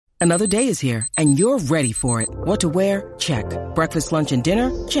Another day is here, and you're ready for it. What to wear? Check. Breakfast, lunch, and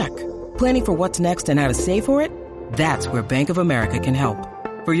dinner? Check. Planning for what's next and how to save for it? That's where Bank of America can help.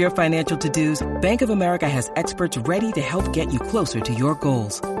 For your financial to-dos, Bank of America has experts ready to help get you closer to your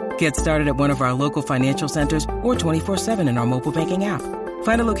goals. Get started at one of our local financial centers or 24/7 in our mobile banking app.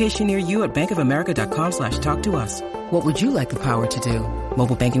 Find a location near you at bankofamerica.com/talktous. What would you like the power to do?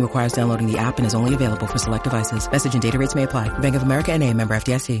 Mobile banking requires downloading the app and is only available for select devices. Message and data rates may apply. Bank of America N.A., member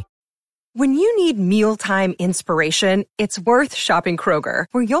FDIC. When you need mealtime inspiration, it's worth shopping Kroger,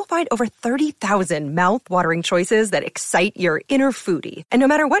 where you'll find over 30,000 mouth-watering choices that excite your inner foodie. And no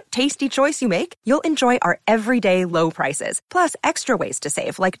matter what tasty choice you make, you'll enjoy our everyday low prices, plus extra ways to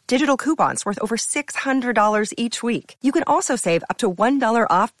save, like digital coupons worth over $600 each week. You can also save up to $1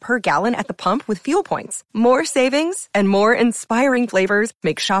 off per gallon at the pump with fuel points. More savings and more inspiring flavors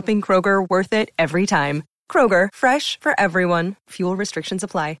make shopping Kroger worth it every time. Kroger, fresh for everyone. Fuel restrictions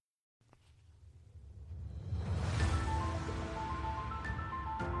apply.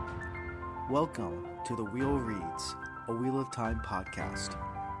 Welcome to The Wheel Reads, a Wheel of Time podcast.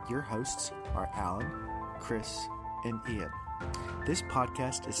 Your hosts are Alan, Chris, and Ian. This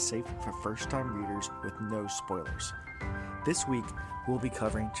podcast is safe for first-time readers with no spoilers. This week, we'll be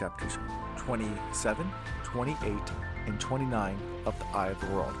covering chapters 27, 28, and 29 of The Eye of the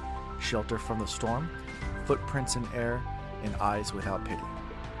World, Shelter from the Storm, Footprints in Air, and Eyes Without Pity.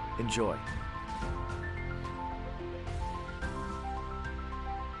 Enjoy.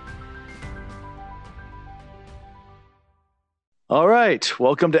 All right,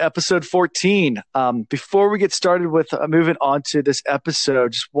 welcome to episode 14. Before we get started with moving on to this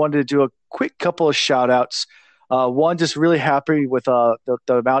episode, just wanted to do a quick couple of shout outs. One, just really happy with the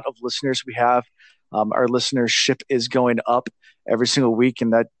amount of listeners we have. Our listenership is going up every single week,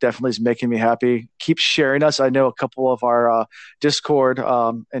 and that definitely is making me happy. Keep sharing us. I know a couple of our Discord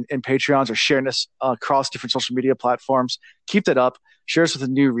and Patreons are sharing us across different social media platforms. Keep that up. Share us with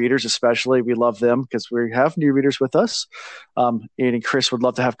the new readers, especially. We love them because we have new readers with us. Ian and Chris would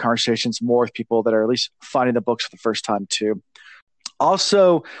love to have conversations more with people that are at least finding the books for the first time too.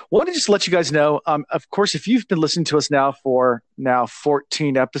 Also, wanted to just let you guys know, of course, if you've been listening to us now for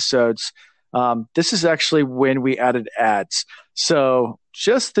 14 episodes, this is actually when we added ads. So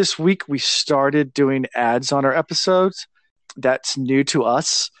just this week, we started doing ads on our episodes. That's new to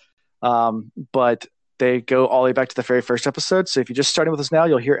us, but they go all the way back to the very first episode. So if you're just starting with us now,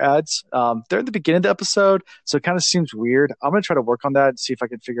 you'll hear ads. They're at the beginning of the episode, so it kind of seems weird. I'm going to try to work on that and see if I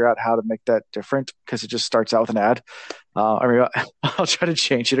can figure out how to make that different because it just starts out with an ad. I'll try to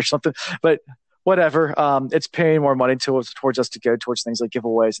change it or something, but whatever. It's paying more money towards us to go towards things like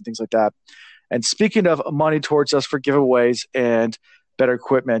giveaways and things like that. And speaking of money towards us for giveaways and better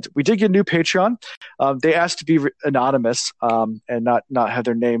equipment, we did get a new Patreon. They asked to be anonymous and not have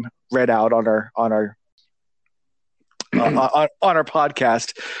their name read out on our on our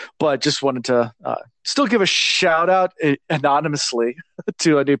podcast, but just wanted to still give a shout out anonymously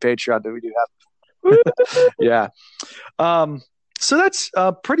to a new Patreon that we do have. Yeah. So that's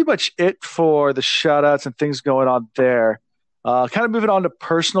pretty much it for the shout outs and things going on there. Kind of moving on to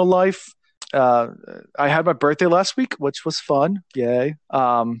personal life. I had my birthday last week, which was fun. Yay.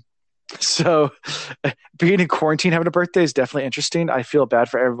 So being in quarantine, having a birthday is definitely interesting. I feel bad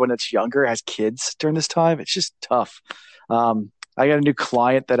for everyone that's younger, has kids during this time. It's just tough. I got a new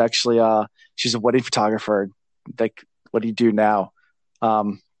client that actually, she's a wedding photographer. Like, what do you do now?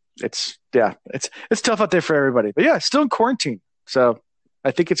 It's tough out there for everybody, but yeah, still in quarantine. So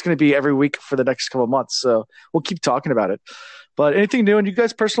I think it's going to be every week for the next couple of months. So we'll keep talking about it, but anything new in you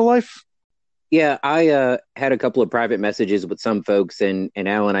guys' personal life? Yeah, I had a couple of private messages with some folks, and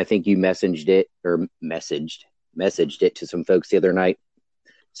Alan, I think you messaged it to some folks the other night.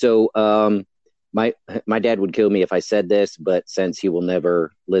 So my dad would kill me if I said this, but since he will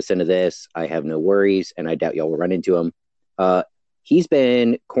never listen to this, I have no worries, and I doubt y'all will run into him. He's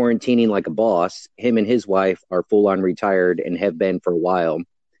been quarantining like a boss. Him and his wife are full-on retired and have been for a while,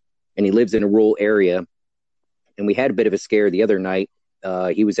 and he lives in a rural area. And we had a bit of a scare the other night.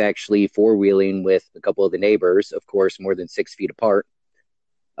 He was actually four-wheeling with a couple of the neighbors, of course, more than 6 feet apart.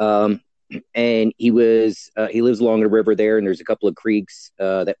 And he lives along the river there, and there's a couple of creeks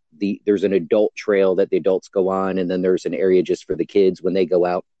there's an adult trail that the adults go on, and then there's an area just for the kids when they go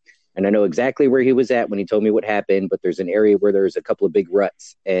out. And I know exactly where he was at when he told me what happened, but there's an area where there's a couple of big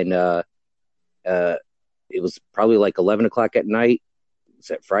ruts, and it was probably like 11 o'clock at night. Was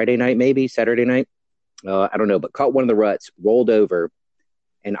that Friday night, maybe Saturday night? I don't know, but caught one of the ruts, rolled over.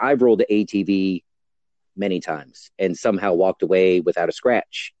 And I've rolled the ATV many times and somehow walked away without a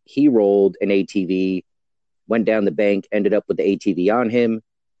scratch. He rolled an ATV, went down the bank, ended up with the ATV on him,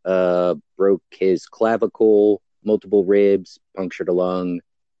 broke his clavicle, multiple ribs, punctured a lung,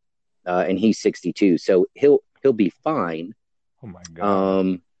 and he's 62. So he'll be fine. Oh my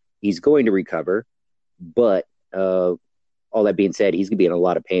God. He's going to recover, but all that being said, he's going to be in a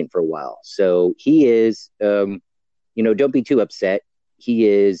lot of pain for a while. So he is, don't be too upset. He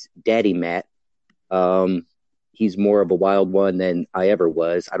is Daddy Matt. He's more of a wild one than I ever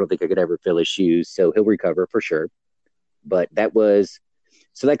was. I don't think I could ever fill his shoes. So he'll recover for sure. But that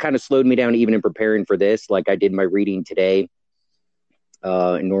kind of slowed me down even in preparing for this. Like I did my reading today.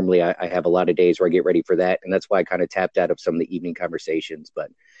 And normally I have a lot of days where I get ready for that. And that's why I kind of tapped out of some of the evening conversations.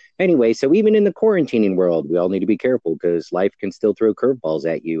 But anyway, so even in the quarantining world, we all need to be careful because life can still throw curveballs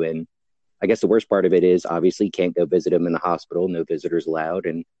at you. And I guess the worst part of it is obviously you can't go visit him in the hospital. No visitors allowed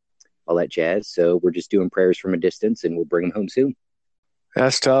and all that jazz. So we're just doing prayers from a distance and we'll bring him home soon.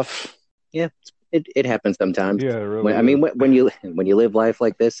 That's tough. Yeah, it happens sometimes. Yeah, it really. When you live life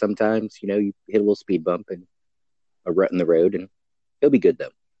like this, sometimes, you hit a little speed bump and a rut in the road and he'll be good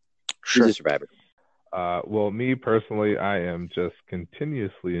though. Sure. He's a survivor. Well, me personally, I am just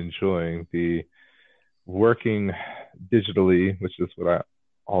continuously enjoying the working digitally, which is what I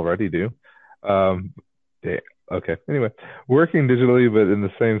already do. Okay. Anyway, working digitally, but in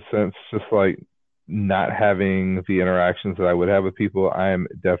the same sense, just like not having the interactions that I would have with people. I am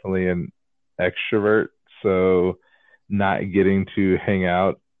definitely an extrovert, so not getting to hang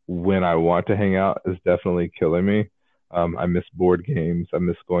out when I want to hang out is definitely killing me. I miss board games. I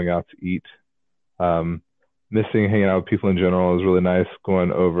miss going out to eat. Missing hanging out with people in general is really nice.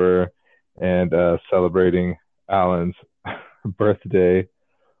 Going over and celebrating Alan's birthday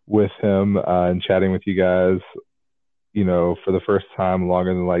with him and chatting with you guys, for the first time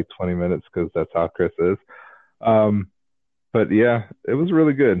longer than like 20 minutes because that's how Chris is. But yeah, it was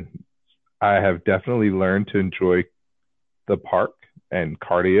really good. I have definitely learned to enjoy the park and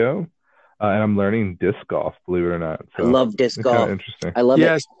cardio. And I'm learning disc golf, believe it or not. So I love disc golf. Interesting. I love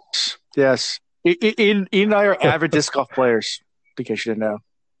it. Yes. Ian and I are avid disc golf players, because you didn't know.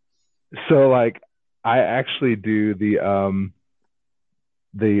 So, like, I actually do the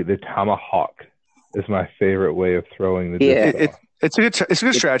tomahawk is my favorite way of throwing the disc golf. It's a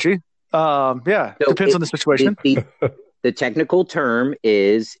good strategy. Depends on the situation. The technical term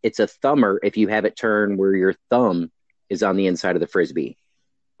is it's a thumber if you have it turned where your thumb is on the inside of the frisbee.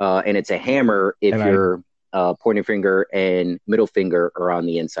 And it's a hammer if your pointer finger and middle finger are on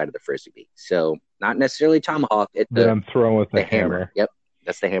the inside of the frisbee. So not necessarily tomahawk. I'm throwing with the hammer. Yep,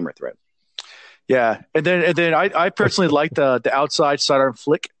 that's the hammer throw. Yeah, and then I personally like the outside sidearm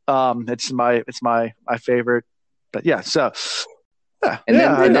flick. It's my favorite. But yeah, so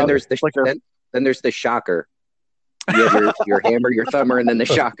then there's the shocker. You have your hammer, your thumber, and then the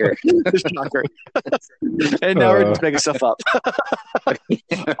shocker. The shocker. And now we're just making stuff up.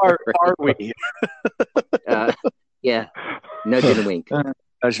 Are we? Yeah. Nudge and a wink.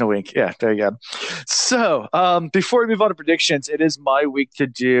 Nudge and a wink. Yeah, there you go. So before we move on to predictions, it is my week to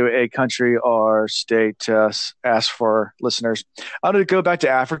do a country or state ask for listeners. I'm going to go back to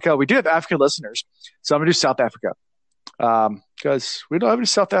Africa. We do have African listeners, so I'm going to do South Africa because we don't have any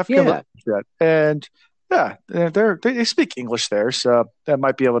South African listeners yet. And yeah, they speak English there, so that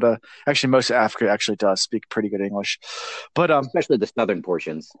might be able to. Actually, most of Africa actually does speak pretty good English, but especially the southern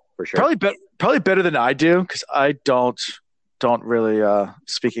portions for sure. Probably better than I do because I don't really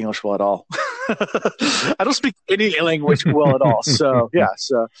speak English well at all. I don't speak any language well at all. So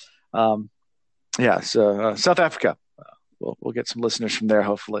South Africa. We'll get some listeners from there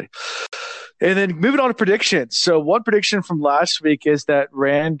hopefully. And then moving on to predictions. So one prediction from last week is that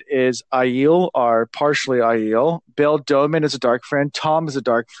Rand is Aiel, or partially Aiel. Bail Doman is a dark friend. Tom is a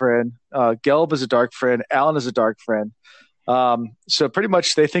dark friend. Gelb is a dark friend. Alan is a dark friend. So pretty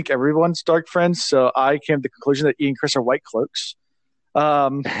much they think everyone's dark friends. So I came to the conclusion that Ian and Chris are white cloaks.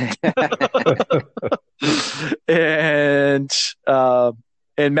 And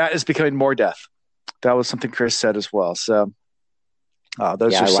Matt is becoming more death. That was something Chris said as well. So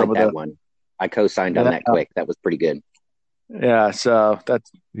those are some of that one. I co-signed on that quick. That was pretty good. Yeah. So so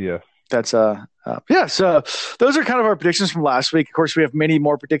those are kind of our predictions from last week. Of course, we have many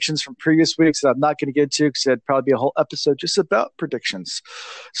more predictions from previous weeks that I'm not going to get into because it'd probably be a whole episode just about predictions.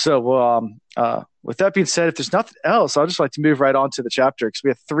 So with that being said, if there's nothing else, I'd just like to move right on to the chapter because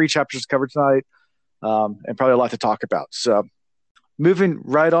we have 3 chapters to cover tonight and probably a lot to talk about. So moving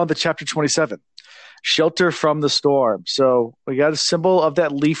right on to chapter 27. Shelter from the storm. So we got a symbol of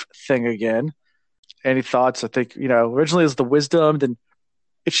that leaf thing again. Any thoughts? I think, originally it was the wisdom, then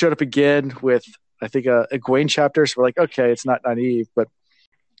it showed up again with, I think, a Egwene chapter. So we're like, okay, it's not Nynaeve, but.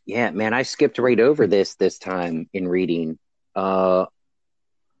 Yeah, man, I skipped right over this time in reading.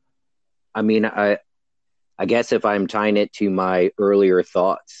 I mean, I guess if I'm tying it to my earlier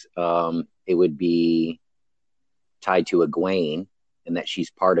thoughts, it would be tied to Egwene and that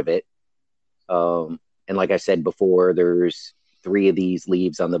she's part of it. And like I said before, there's 3 of these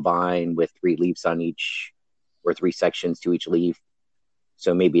leaves on the vine with 3 leaves on each, or 3 sections to each leaf.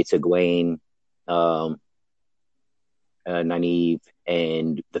 So maybe it's Egwene, Nynaeve,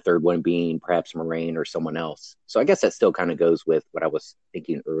 and the third one being perhaps Moiraine or someone else. So I guess that still kind of goes with what I was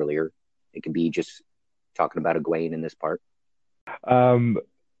thinking earlier. It could be just talking about Egwene in this part.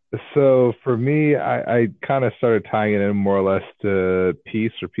 So for me, I kind of started tying it in more or less to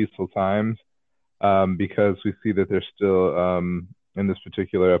peace or peaceful times, because we see that they're still in this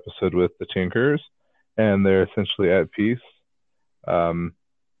particular episode with the Tinkers, and they're essentially at peace.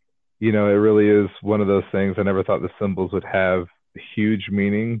 You know, it really is one of those things. I never thought the symbols would have huge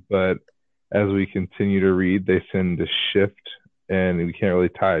meaning, but as we continue to read, they tend to shift, and we can't really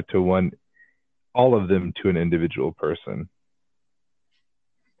tie it to all of them to an individual person.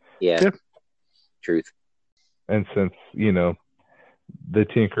 Yeah. Yep. Truth. And since, you know, the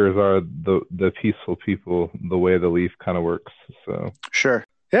Tinkers are the peaceful people, the way of the leaf kind of works. So sure.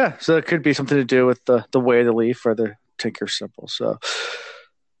 Yeah. So it could be something to do with the way of the leaf or the Tinker symbol. So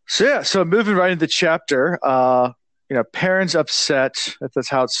yeah. So moving right into the chapter, you know, Perrin's upset that that's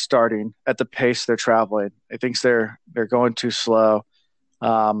how it's starting at the pace they're traveling. He thinks they're going too slow.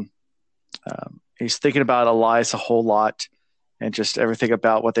 He's thinking about Elyas a whole lot and just everything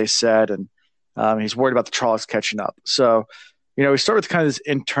about what they said. And he's worried about the Trollocs catching up. So, you know, we start with kind of this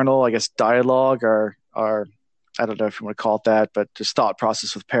internal, I guess, dialogue or I don't know if you want to call it that, but just thought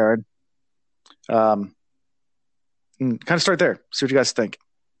process with Perrin. Kind of start there. See what you guys think.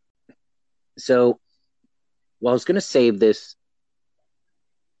 So, well, I was going to save this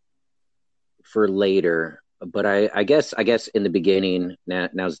for later, but I guess in the beginning,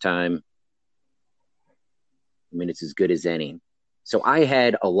 now's the time. I mean, it's as good as any. So I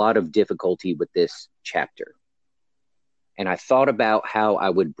had a lot of difficulty with this chapter. And I thought about how I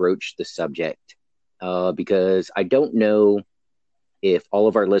would broach the subject, because I don't know if all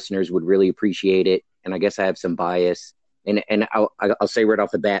of our listeners would really appreciate it. And I guess I have some bias. And I'll say right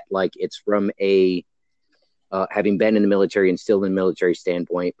off the bat, like, it's from a having been in the military and still in the military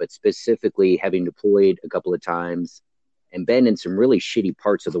standpoint, but specifically having deployed a couple of times and been in some really shitty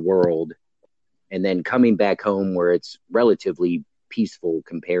parts of the world, and then coming back home where it's relatively peaceful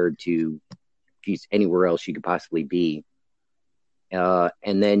compared to anywhere else you could possibly be.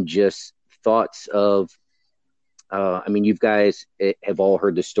 And then just thoughts of, I mean, you guys have all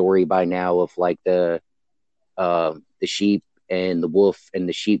heard the story by now of like the sheep and the wolf and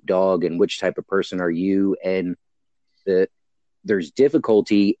the sheepdog, and which type of person are you? And there's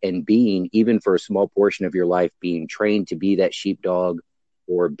difficulty in being, even for a small portion of your life, being trained to be that sheepdog,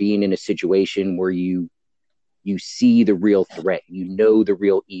 or being in a situation where you see the real threat, you know the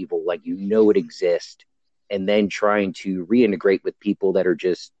real evil, like you know it exists, and then trying to reintegrate with people that are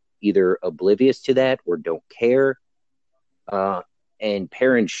just either oblivious to that or don't care. And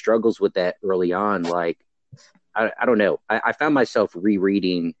Perrin struggles with that early on. Like, I don't know. I found myself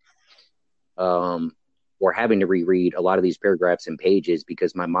rereading or having to reread a lot of these paragraphs and pages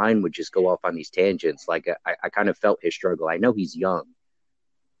because my mind would just go off on these tangents. Like I kind of felt his struggle. I know he's young,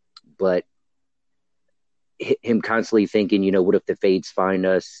 but him constantly thinking, you know, what if the Fates find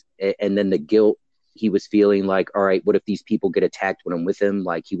us? And then the guilt he was feeling, like, all right, what if these people get attacked when I'm with him?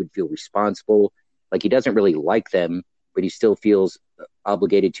 Like, he would feel responsible. Like, he doesn't really like them, but he still feels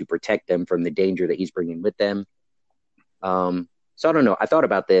obligated to protect them from the danger that he's bringing with them. So I don't know. I thought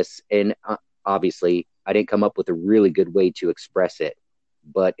about this, and obviously I didn't come up with a really good way to express it.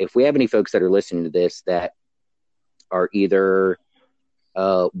 But if we have any folks that are listening to this that are either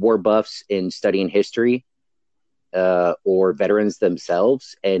war buffs in studying history, or veterans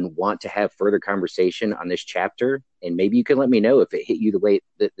themselves and want to have further conversation on this chapter, and maybe you can let me know if it hit you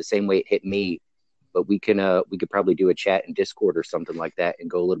the same way it hit me. But we could probably do a chat in Discord or something like that and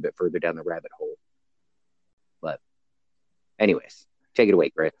go a little bit further down the rabbit hole. But anyways, take it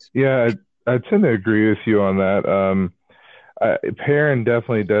away, Chris. Yeah, I tend to agree with you on that. Perrin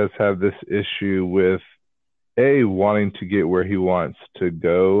definitely does have this issue with wanting to get where he wants to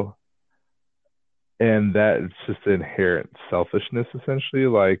go. And that's just inherent selfishness, essentially.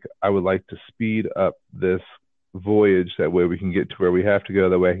 Like, I would like to speed up this voyage. That way we can get to where we have to go.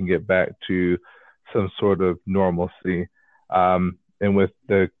 That way I can get back to some sort of normalcy. And with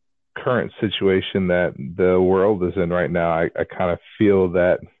the current situation that the world is in right now, I kind of feel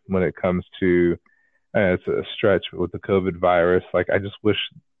that when it comes to, it's a stretch with the COVID virus, like, I just wish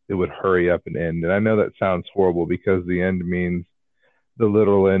it would hurry up and end. And I know that sounds horrible because the end means the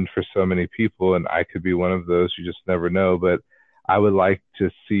literal end for so many people, and I could be one of those. You just never know. But I would like to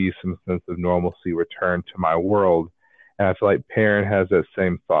see some sense of normalcy return to my world. And I feel like Perrin has that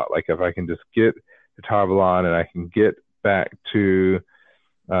same thought. Like, if I can just get to Tar Valon and I can get back to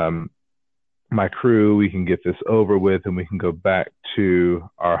my crew, we can get this over with and we can go back to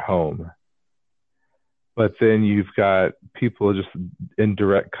our home. But then you've got people just in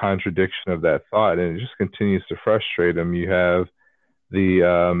direct contradiction of that thought, and it just continues to frustrate them. You have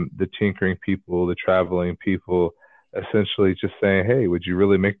the tinkering people, the traveling people, essentially just saying, hey, would you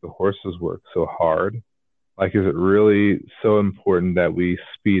really make the horses work so hard? Like, is it really so important that we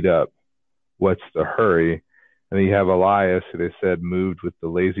speed up? What's the hurry? And then you have Elias, who they said moved with the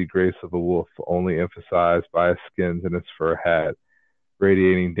lazy grace of a wolf, only emphasized by his skins and his fur hat,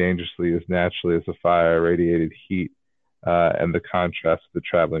 radiating dangerously as naturally as a fire radiated heat, and the contrast of the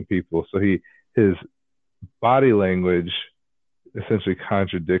traveling people. So his body language essentially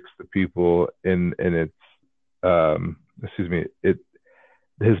contradicts the people in its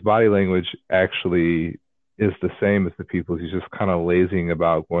his body language actually is the same as the people's. He's just kind of lazying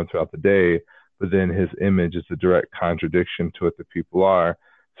about going throughout the day, but then his image is a direct contradiction to what the people are.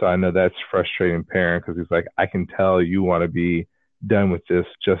 So I know that's frustrating Perrin, because he's like, I can tell you want to be done with this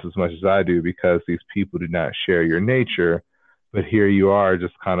just as much as I do, because these people do not share your nature. But here you are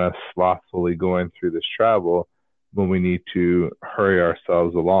just kind of slothfully going through this travel when we need to hurry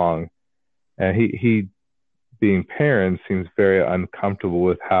ourselves along. And he being Perrin, seems very uncomfortable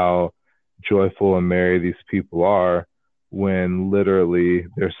with how joyful and merry these people are when literally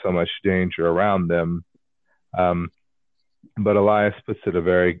there's so much danger around them. But Elias puts it a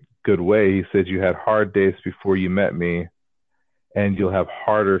very good way. He said, you had hard days before you met me, and you'll have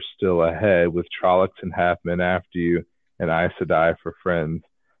harder still ahead with Trollocs and Halfmen after you and Aes Sedai for friends.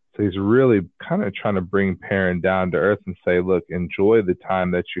 So he's really kind of trying to bring Perrin down to earth and say, look, enjoy the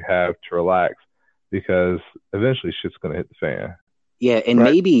time that you have to relax, because eventually shit's going to hit the fan. Yeah, and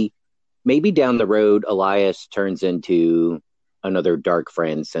Right. maybe down the road, Elias turns into another dark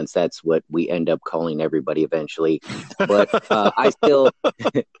friend, since that's what we end up calling everybody eventually. But I still,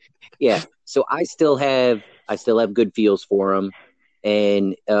 yeah. So I still have good feels for him,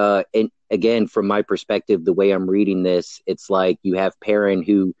 and again, from my perspective, the way I'm reading this, it's like you have Perrin,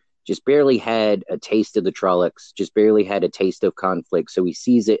 who just barely had a taste of the Trollocs, just barely had a taste of conflict. So he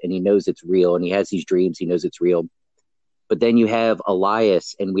sees it and he knows it's real, and he has these dreams. He knows it's real. But then you have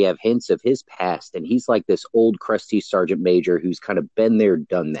Elias, and we have hints of his past, and he's like this old crusty sergeant major who's kind of been there,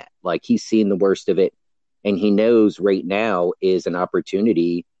 done that. Like, he's seen the worst of it, and he knows right now is an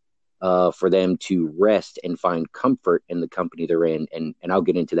opportunity for them to rest and find comfort in the company they're in. And I'll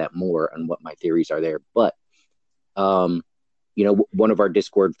get into that more on what my theories are there. But one of our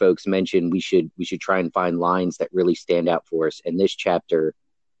Discord folks mentioned we should try and find lines that really stand out for us. In this chapter,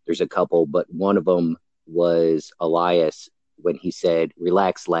 there's a couple, but one of them was Elias when he said,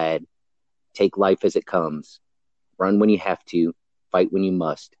 relax, lad, take life as it comes, run when you have to, fight when you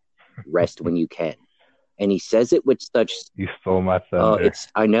must, rest when you can. And he says it with such... You stole my thunder.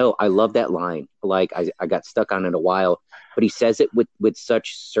 I know, I love that line. Like, I got stuck on it a while, but he says it with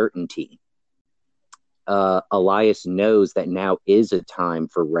such certainty. Elias knows that now is a time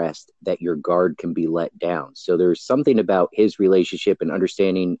for rest, that your guard can be let down. So there's something about his relationship and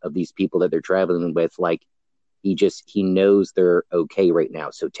understanding of these people that they're traveling with. Like, he knows they're okay right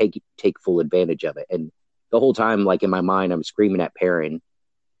now. So take full advantage of it. And the whole time, like, in my mind, I'm screaming at Perrin,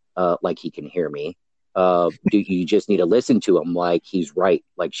 like he can hear me. You just need to listen to him. Like, he's right.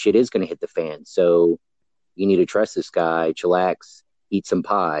 Like, shit is going to hit the fan. So you need to trust this guy, chillax, eat some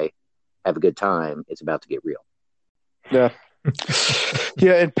pie, have a good time. It's about to get real. Yeah.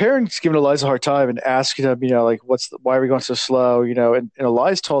 Yeah, and Perrin's giving Elias a hard time and asking him, like, why are we going so slow? And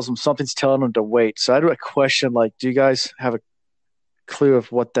Elias tells him something's telling him to wait. So I had a question, like, do you guys have a clue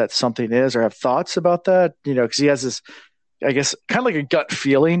of what that something is, or have thoughts about that? Because he has this, I guess, kind of like a gut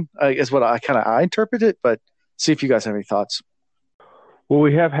feeling, is what I interpret it, but see if you guys have any thoughts. Well,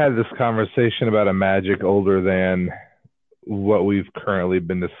 we have had this conversation about a magic older than what we've currently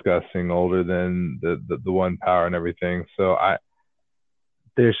been discussing, older than the one power and everything. So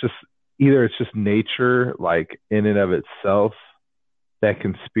there's just, either it's just nature, like in and of itself, that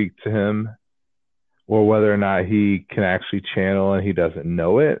can speak to him, or whether or not he can actually channel and he doesn't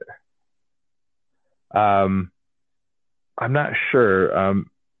know it. I'm not sure.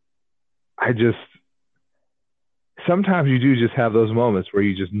 Sometimes you do just have those moments where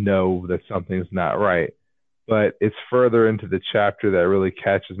you just know that something's not right. But it's further into the chapter that really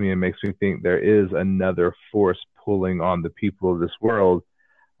catches me and makes me think there is another force pulling on the people of this world.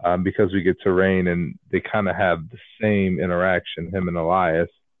 because we get to reign, and they kind of have the same interaction, him and Elias.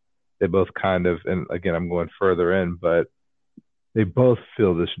 They both kind of, and again, I'm going further in, but they both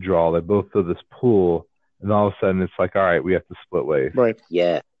feel this draw. They both feel this pull. And all of a sudden it's like, all right, we have to split ways. Right.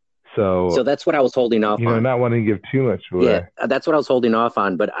 Yeah. So that's what I was holding off on. Not wanting to give too much away. Yeah, that's what I was holding off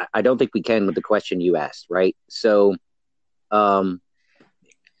on, but I don't think we can with the question you asked, right? So I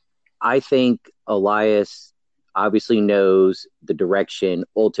think Elias obviously knows the direction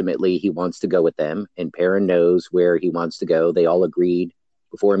ultimately he wants to go with them, and Perrin knows where he wants to go. They all agreed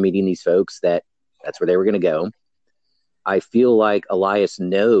before meeting these folks that that's where they were going to go. I feel like Elias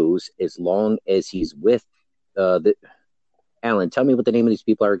knows as long as he's with Alan, tell me what the name of these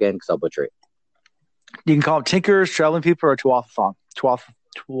people are again, because I'll butcher it. You can call them Tinkers, Traveling People, or Tuathathon.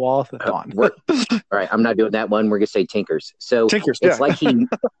 All right, I'm not doing that one. We're going to say Tinkers. So Tinkers, it's like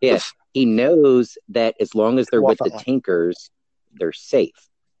he knows that as long as they're with the Tinkers, they're safe.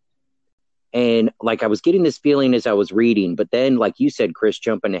 And like I was getting this feeling as I was reading, but then like you said, Chris,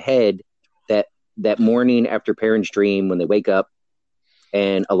 jumping ahead, that morning after Perrin's dream, when they wake up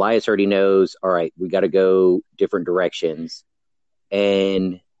and Elias already knows, all right, we got to go different directions.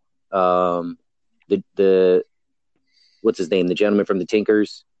 And the what's his name? The gentleman from the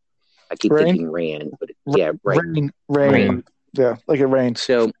Tinkers. I keep thinking Rand, but yeah, right. Rain. Yeah, like it rains.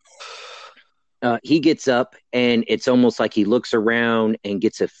 So he gets up, and it's almost like he looks around and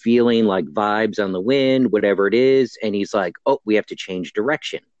gets a feeling like vibes on the wind, whatever it is, and he's like, "Oh, we have to change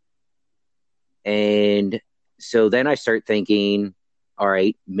direction." And so then I start thinking, all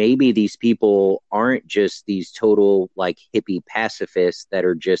right, maybe these people aren't just these total like hippie pacifists that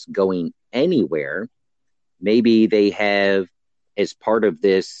are just going anywhere. Maybe they have, as part of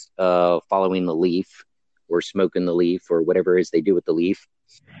this following the leaf or smoking the leaf or whatever it is they do with the leaf,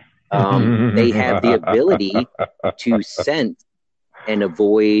 they have the ability to sense and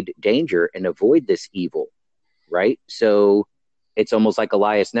avoid danger and avoid this evil, right? So it's almost like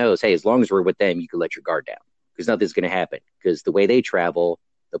Elias knows, hey, as long as we're with them, you can let your guard down because nothing's going to happen. Because the way they travel,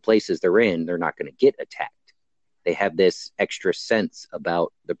 the places they're in, they're not going to get attacked. They have this extra sense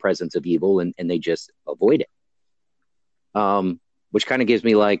about the presence of evil, and they just avoid it. Which kind of gives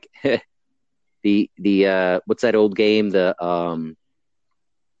me like the what's that old game? The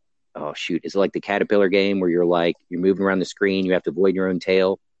is it like the caterpillar game where you're moving around the screen, you have to avoid your own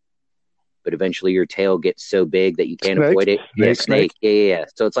tail, but eventually your tail gets so big that you can't avoid it. Snake. Yeah.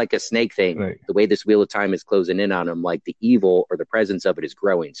 So it's like a snake thing. Snake. The way this wheel of time is closing in on them, like the evil or the presence of it is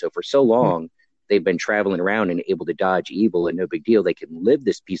growing. So for so long, they've been traveling around and able to dodge evil, and no big deal. They can live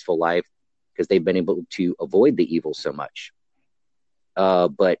this peaceful life because they've been able to avoid the evil so much.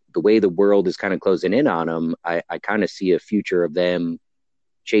 But the way the world is kind of closing in on them, I kind of see a future of them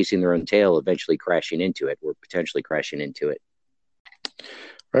chasing their own tail, eventually crashing into it, or potentially crashing into it.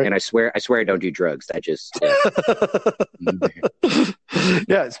 Right. And I swear I don't do drugs. I just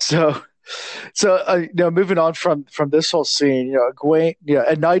yeah. So moving on from this whole scene, Egwene,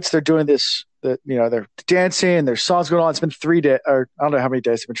 at nights they're doing this. They're dancing. There's songs going on. It's been 3 days, or I don't know how many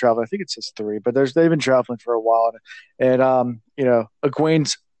days they've been traveling. I think it says 3, but they've been traveling for a while. And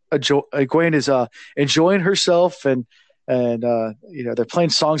Egwene is enjoying herself, and they're playing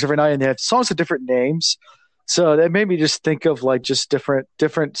songs every night, and they have songs with different names. So that made me just think of like just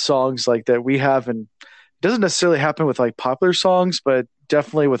different songs like that we have, and it doesn't necessarily happen with like popular songs, but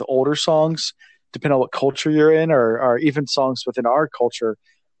definitely with older songs, depending on what culture you're in, or even songs within our culture.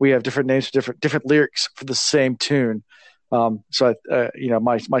 We have different names for different lyrics for the same tune. So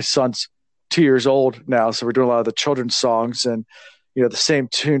my son's 2 years old now, so we're doing a lot of the children's songs, and the same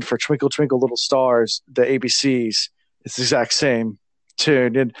tune for Twinkle Twinkle Little Stars, the ABCs. It's the exact same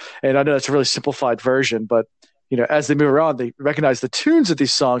tune, and I know it's a really simplified version, but as they move around, they recognize the tunes of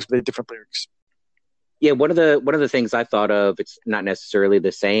these songs, but they have different lyrics. Yeah, one of the things I thought of, it's not necessarily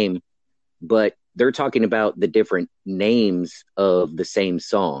the same, but they're talking about the different names of the same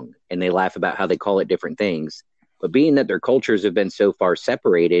song, and they laugh about how they call it different things. But being that their cultures have been so far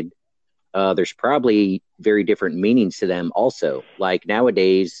separated, there's probably very different meanings to them also. Like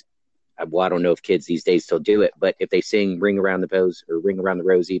nowadays, well, I don't know if kids these days still do it, but if they sing Ring Around the Pose or Ring Around the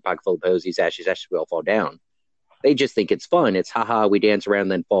Rosie, Pocket Full of Posies, Ashes, Ashes, we all fall down, they just think it's fun. It's haha, we dance around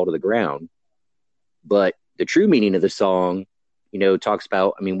and then fall to the ground. But the true meaning of the song, talks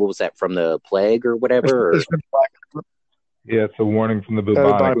about, what was that, from the plague or whatever? Yeah, it's a warning from the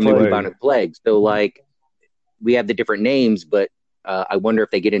bubonic plague. So we have the different names, but I wonder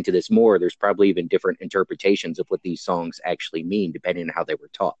if they get into this more, there's probably even different interpretations of what these songs actually mean, depending on how they were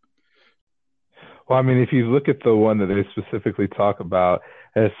taught. Well, if you look at the one that they specifically talk about,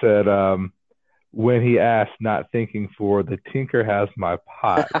 it said, when he asked, not thinking for the tinker has my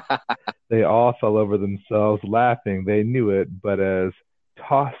pot. They all fell over themselves laughing. They knew it, but as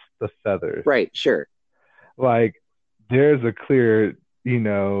toss the feathers. Right, sure. Like, there's a clear,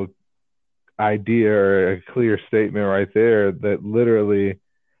 idea or a clear statement right there that literally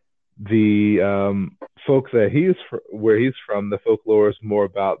the folk that where he's from, the folklore is more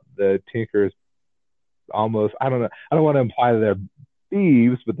about the tinkers almost, I don't want to imply that they're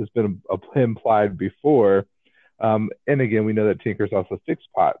thieves, but there's been implied before. And again, we know that tinkers also fix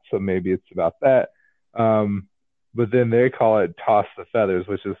pots, so maybe it's about that. But then they call it toss the feathers,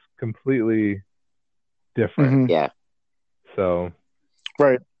 which is completely different. Mm-hmm. Yeah. So,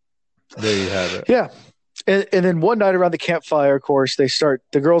 right. There you have it. Yeah. And then one night around the campfire, of course,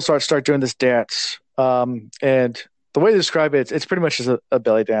 the girls start doing this dance. And the way they describe it, it's pretty much just a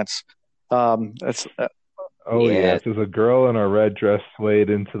belly dance. Yes. As a girl in a red dress swayed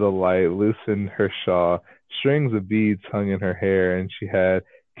into the light, loosened her shawl, strings of beads hung in her hair, and she had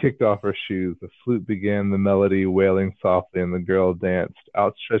kicked off her shoes. The flute began the melody, wailing softly, and the girl danced.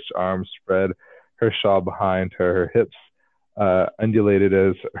 Outstretched arms spread her shawl behind her. Her hips undulated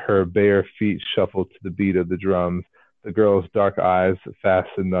as her bare feet shuffled to the beat of the drums. The girl's dark eyes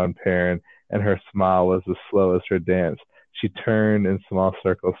fastened on Perrin, and her smile was as slow as her dance. She turned in small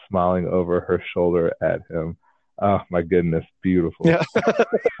circles, smiling over her shoulder at him. Oh, my goodness, beautiful. Yeah.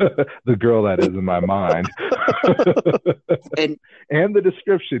 The girl that is in my mind. and the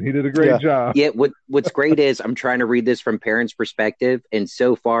description. He did a great job. Yeah, what's great is I'm trying to read this from Perrin's perspective, and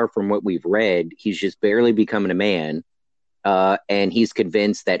so far from what we've read, he's just barely becoming a man. And he's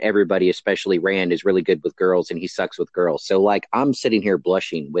convinced that everybody, especially Rand, is really good with girls, and he sucks with girls. So, like, I'm sitting here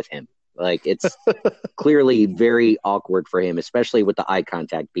blushing with him. Like, it's clearly very awkward for him, especially with the eye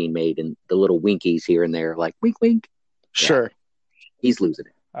contact being made and the little winkies here and there, like wink, wink. Sure. Yeah, he's losing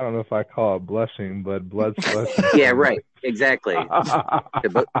it. I don't know if I call it blushing, but blood's blushing. Yeah, right. Exactly.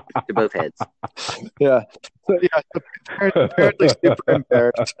 to both heads. Yeah. So, apparently super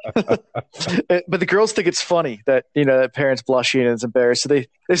embarrassed. But the girls think it's funny that, that Perrin's blushing and is embarrassed. So they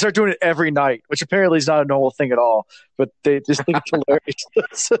start doing it every night, which apparently is not a normal thing at all. But they just think it's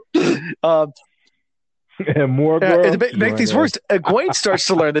hilarious. And more girls. And to make things worse, Egwene starts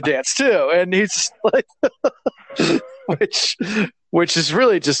to learn the dance too. And he's like, which is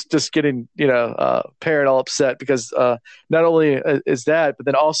really just getting, Perrin all upset because not only is that, but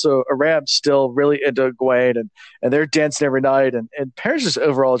then also Aram's still really into Egwene and they're dancing every night. And Perrin's just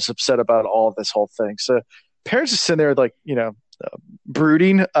overall just upset about all of this whole thing. So Perrin's just sitting there like,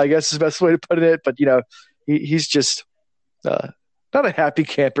 brooding, I guess is the best way to put it. But, he's just not a happy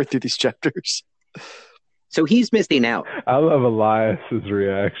camper through these chapters. So he's missing out. I love Elias's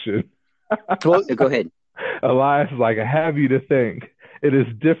reaction. Well, go ahead. Elias is like, I have you to think. It is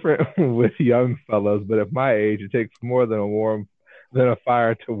different with young fellows, but at my age, it takes more than a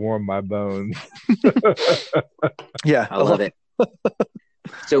fire to warm my bones. Yeah, I love it.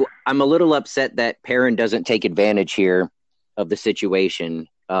 So I'm a little upset that Perrin doesn't take advantage here of the situation.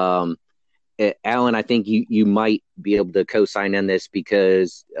 Alan, I think you might be able to co-sign on this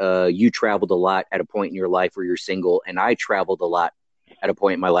because you traveled a lot at a point in your life where you're single, and I traveled a lot at a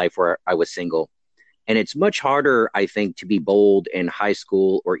point in my life where I was single. And it's much harder, I think, to be bold in high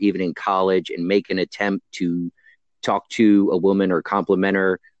school or even in college and make an attempt to talk to a woman or compliment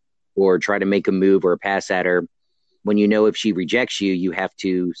her or try to make a move or a pass at her when if she rejects you, you have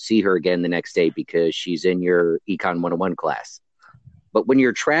to see her again the next day because she's in your Econ 101 class. But when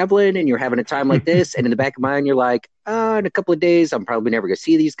you're traveling and you're having a time like this, and in the back of mind, you're like, in a couple of days, I'm probably never going to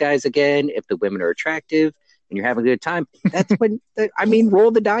see these guys again. If the women are attractive and you're having a good time, that's when, roll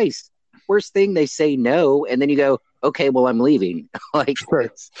the dice. Worst thing, they say no, and then you go, okay, well, I'm leaving. Like,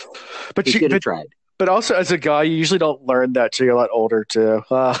 sure. But you could have tried. But also, as a guy, you usually don't learn that till you're a lot older, too.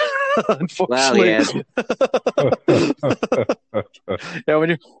 Unfortunately. Well, yeah. Yeah,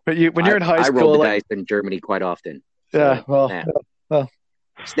 when you're in high school, I roll the dice in Germany quite often. Yeah, so, well,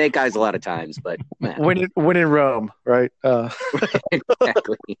 snake eyes a lot of times, but when in Rome, right?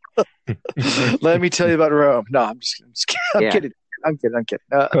 Exactly. Let me tell you about Rome. No, I'm kidding. I'm kidding.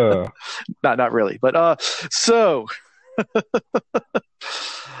 Not really, but so,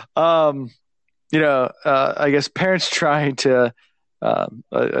 I guess Perrin's trying to.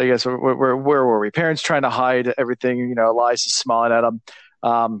 I guess where were we? Perrin's trying to hide everything. Elias is smiling at him,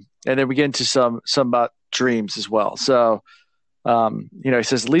 and then we get into some about dreams as well. So, he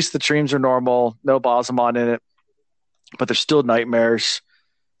says at least the dreams are normal, no Ba'alzamon in it, but they're still nightmares.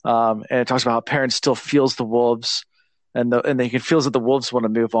 And it talks about how Perrin still feels the wolves. And he can feel that the wolves want to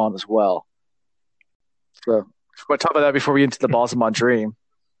move on as well. So, want to talk about that before we get into the Ba'alzamon dream?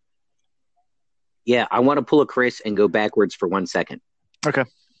 Yeah, I want to pull a Chris and go backwards for 1 second. Okay.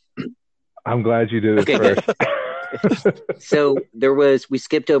 I'm glad you did it first. So we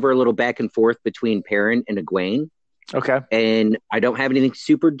skipped over a little back and forth between Perrin and Egwene. Okay. And I don't have anything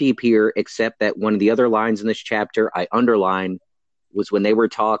super deep here, except that one of the other lines in this chapter I underlined was when they were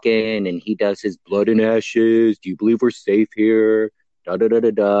talking and he does his blood and ashes. Do you believe we're safe here? Da da da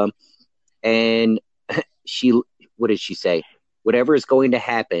da da. And what did she say? Whatever is going to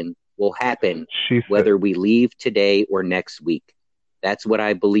happen will happen, whether we leave today or next week. That's what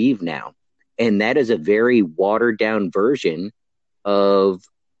I believe now. And that is a very watered down version of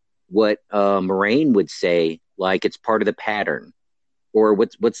what Moiraine would say, like it's part of the pattern. Or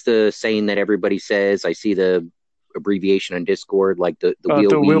what's the saying that everybody says? I see the abbreviation on Discord, like the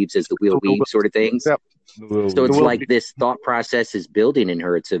wheel weaves as the wheel weaves sort of things. Yep. So it's like this thought process is building in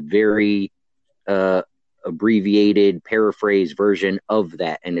her. It's a very abbreviated, paraphrased version of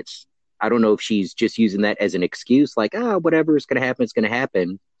that. And I don't know if she's just using that as an excuse, like, whatever is going to happen, it's going to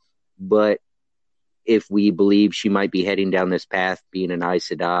happen. But if we believe she might be heading down this path, being an Aes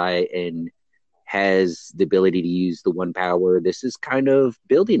Sedai and has the ability to use the one power, this is kind of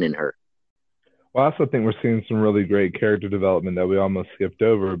building in her. Well, I also think we're seeing some really great character development that we almost skipped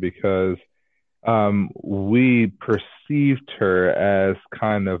over because we perceived her as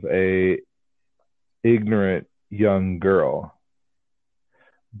kind of a ignorant young girl.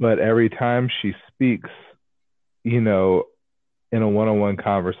 But every time she speaks, in a one-on-one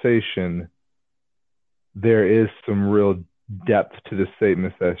conversation, there is some real depth to the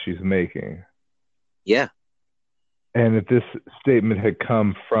statements that she's making. Yeah. And if this statement had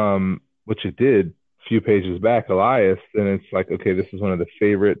come from, which it did a few pages back, Elias, then it's like, okay, this is one of the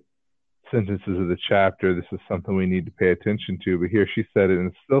favorite sentences of the chapter. This is something we need to pay attention to. But here she said it and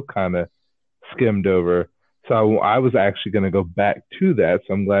it's still kind of skimmed over. So I was actually going to go back to that.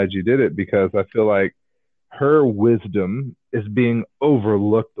 So I'm glad you did it because I feel like her wisdom is being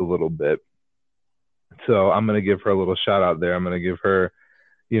overlooked a little bit. So I'm going to give her a little shout out there. I'm going to give her,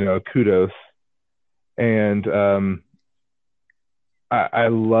 kudos. And I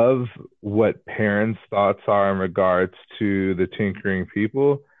love what Perrin's thoughts are in regards to the tinkering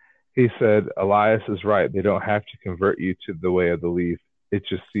people. He said, Elias is right. They don't have to convert you to the way of the leaf. It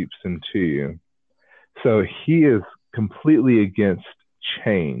just seeps into you. So he is completely against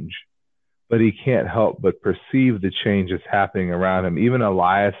change, but he can't help but perceive the changes happening around him. Even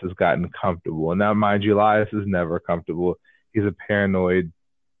Elias has gotten comfortable. And now, mind you, Elias is never comfortable. He's a paranoid,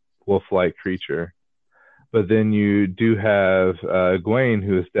 wolf-like creature. But then you do have Egwene,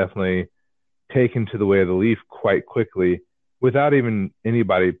 who is definitely taken to the way of the leaf quite quickly without even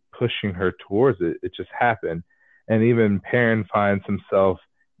anybody pushing her towards it. It just happened. And even Perrin finds himself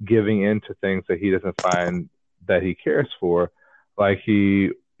giving in to things that he doesn't find that he cares for. Like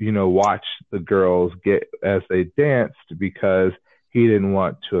he, watched the girls get as they danced because he didn't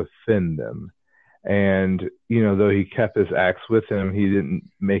want to offend them. And, though he kept his axe with him, he didn't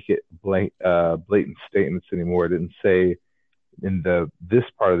make it blatant statements anymore. It didn't say in this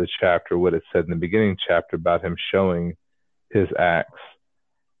part of the chapter what it said in the beginning chapter about him showing his axe.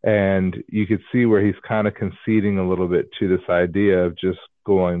 And you could see where he's kind of conceding a little bit to this idea of just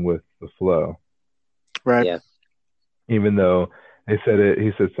going with the flow. Right. Yeah. Even though he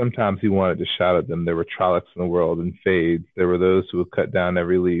said sometimes he wanted to shout at them. There were Trollocs in the world and Fades. There were those who would cut down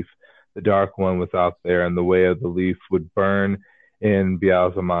every leaf. The Dark One was out there, and the way of the leaf would burn in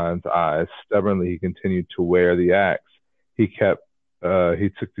Beelzemon's eyes. Stubbornly, he continued to wear the axe. He took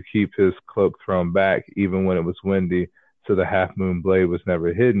to keep his cloak thrown back, even when it was windy, so the half-moon blade was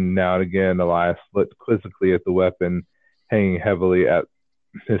never hidden. Now and again, Elias looked quizzically at the weapon hanging heavily at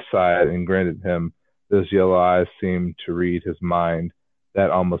his side and grinned at him. Those yellow eyes seemed to read his mind.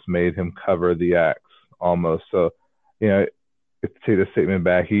 That almost made him cover the axe, almost. So, to take the statement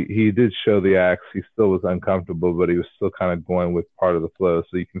back, he did show the axe. He still was uncomfortable, but he was still kind of going with part of the flow.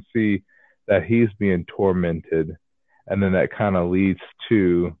 So you can see that he's being tormented. And then that kind of leads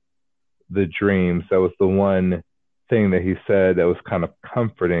to the dreams. That was the one thing that he said that was kind of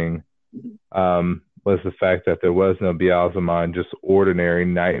comforting, was the fact that there was no Beelzemon, just ordinary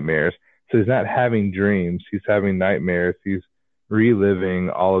nightmares. So he's not having dreams. He's having nightmares. He's reliving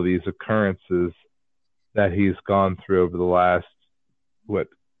all of these occurrences that he's gone through over the last,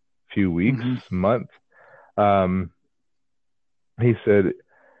 few weeks, month. He said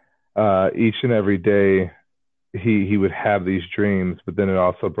each and every day he would have these dreams, but then it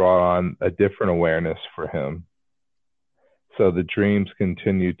also brought on a different awareness for him. So the dreams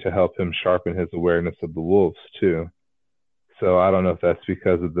continued to help him sharpen his awareness of the wolves too. So I don't know if that's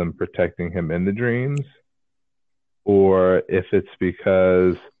because of them protecting him in the dreams, or if it's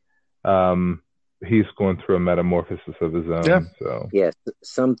because he's going through a metamorphosis of his own. Yeah. So Yes,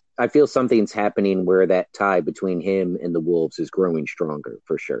 I feel something's happening where that tie between him and the wolves is growing stronger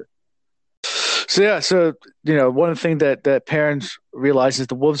for sure. So one of the things that parents realize is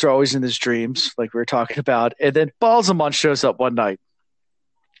the wolves are always in his dreams, like we were talking about, and then Ba'alzamon shows up one night.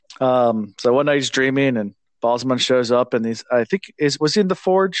 So one night he's dreaming, and Ba'alzamon shows up, and was he in the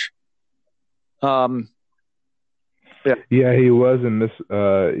forge? yeah, he was in this.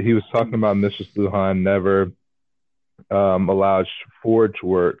 He was talking about Mistress Luhan never allowed forge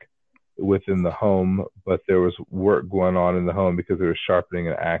work within the home, but there was work going on in the home because they were sharpening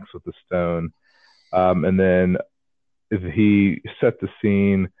an axe with a stone. And then he set the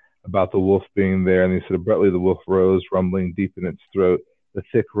scene about the wolf being there, and he said, abruptly the wolf rose, rumbling deep in its throat, the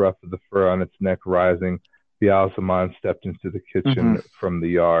thick ruff of the fur on its neck rising. Ba'alzamon stepped into the kitchen from the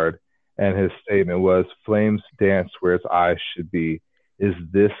yard, and his statement was, flames dance where its eyes should be. Is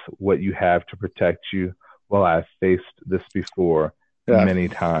this what you have to protect you? Well, I've faced this before many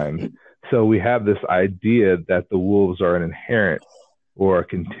times. So we have this idea that the wolves are an inherent or a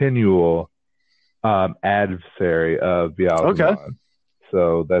continual adversary of Ba'alzamon. Okay.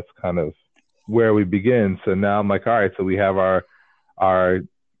 So that's kind of where we begin. So now I'm like, all right, so we have our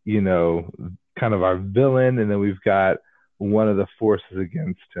kind of our villain, and then we've got one of the forces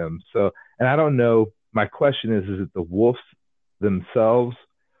against him. So, and I don't know, my question is it the wolves themselves,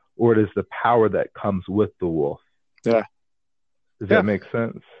 or it is the power that comes with the wolf? Yeah. Does that make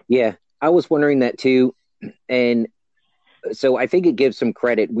sense? Yeah, I was wondering that too. And so I think it gives some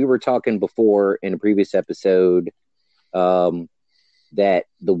credit. We were talking before in a previous episode that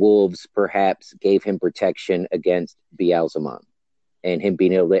the wolves perhaps gave him protection against Ba'alzamon and him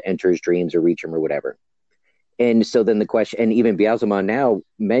being able to enter his dreams or reach him or whatever. And so then the question, and even Ba'alzamon now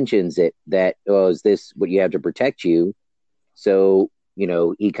mentions it, that, is this what you have to protect you? So,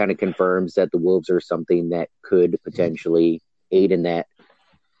 he kind of confirms that the wolves are something that could potentially aid in that.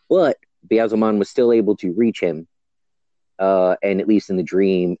 But Ba'alzamon was still able to reach him, and at least in the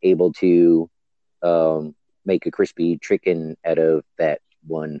dream, able to make a crispy chicken out of that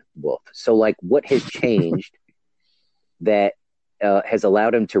one wolf. So, like, what has changed that has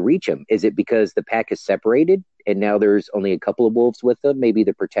allowed him to reach him? Is it because the pack is separated and now there's only a couple of wolves with them? Maybe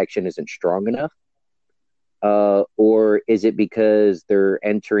the protection isn't strong enough. Or is it because they're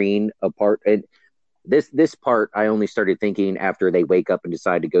entering a part? And this part I only started thinking after they wake up and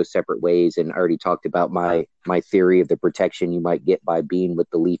decide to go separate ways. And I already talked about my theory of the protection you might get by being with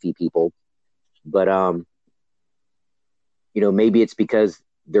the leafy people. But maybe it's because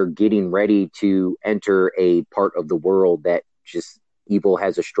they're getting ready to enter a part of the world that just evil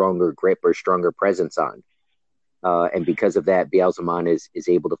has a stronger grip or stronger presence on. And because of that, Ba'alzamon is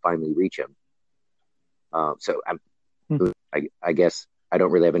able to finally reach him. So I guess I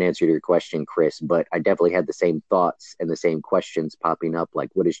don't really have an answer to your question, Chris, but I definitely had the same thoughts and the same questions popping up, like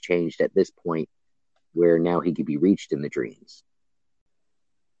what has changed at this point where now he could be reached in the dreams?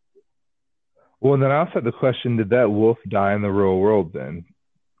 Well, and then I also had the question, did that wolf die in the real world then?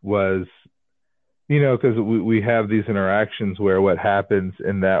 Because we have these interactions where what happens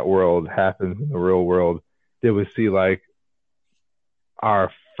in that world happens in the real world. Did we see like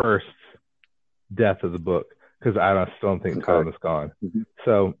our first death of the book? Because I still don't think Tom is gone. Mm-hmm.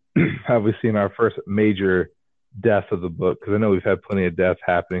 So have we seen our first major death of the book? Because I know we've had plenty of deaths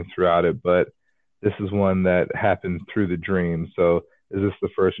happening throughout it, but this is one that happened through the dream. So is this the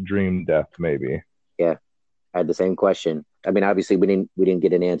first dream death maybe? Yeah, I had the same question. I mean, obviously we didn't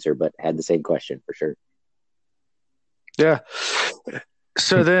get an answer, but had the same question for sure. Yeah.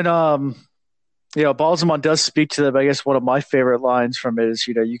 So then, Ba'alzamon does speak to them. I guess one of my favorite lines from it is,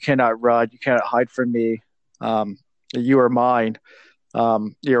 you cannot run, you cannot hide from me. You are mine.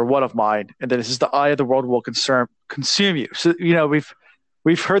 You're one of mine. And then it says the eye of the world will consume you. So,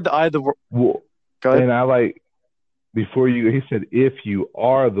 we've heard the eye of the world. Well, go ahead. And I like, before he said, if you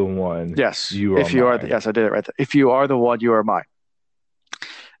are the one, yes, you are if you mine. yes, I did it right there. If you are the one, you are mine.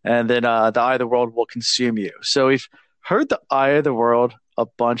 And then the eye of the world will consume you. So we've heard the eye of the world a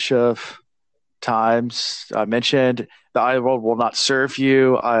bunch of times. I mentioned the eye of the world will not serve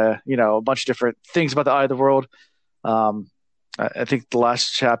you. A bunch of different things about the eye of the world. I think the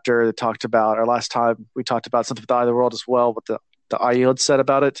last chapter that talked about, or last time we talked about something with the eye of the world as well, what the Aiel said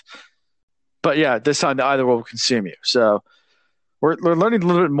about it. But yeah, this time the eye of the world will consume you. So we're learning a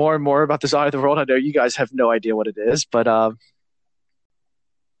little bit more and more about this eye of the world. I know you guys have no idea what it is, but I'm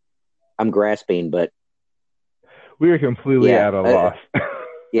grasping, but we are completely at a loss.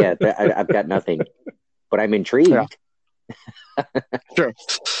 Yeah, I've got nothing, but I'm intrigued. Yeah. Sure.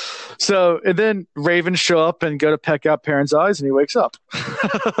 So, and then ravens show up and go to peck out Perrin's eyes, and he wakes up.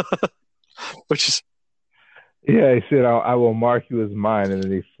 Which is Yeah, he said, I will mark you as mine. And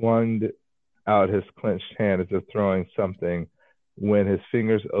then he flung out his clenched hand as if throwing something. When his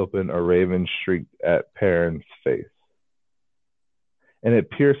fingers opened, a raven shrieked at Perrin's face. And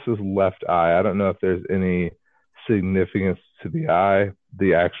it pierced his left eye. I don't know if there's any significance to the eye,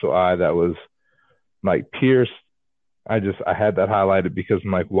 the actual eye that was like pierced. I had that highlighted because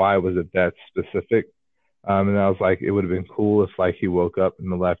I'm like, why was it that specific? And I was like, it would have been cool if like he woke up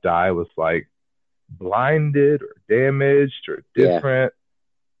and the left eye was like blinded or damaged or different,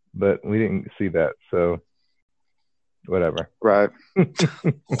 but we didn't see that. So whatever. Right.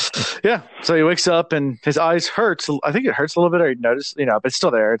 Yeah. So he wakes up and his eyes hurts. I think it hurts a little bit, or you notice, but it's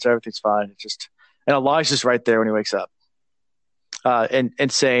still there. Everything's fine. It's just, and Elijah's right there when he wakes up,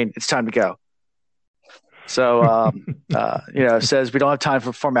 and saying it's time to go. So, says we don't have time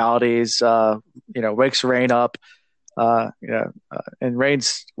for formalities. Wakes Rain up, and Rain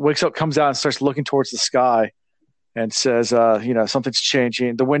wakes up, comes out and starts looking towards the sky, and says, something's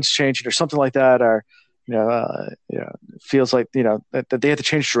changing. The wind's changing, or something like that, or feels like that they have to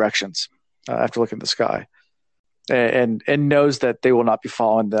change directions after looking at the sky, and knows that they will not be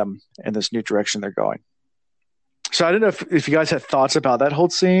following them in this new direction they're going. So I don't know if you guys had thoughts about that whole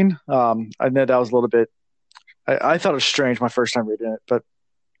scene. I know that was a little bit. I thought it was strange my first time reading it, but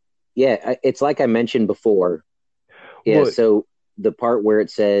yeah, it's like I mentioned before. Yeah, so the part where it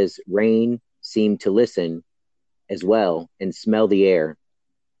says Rain seemed to listen as well and smell the air,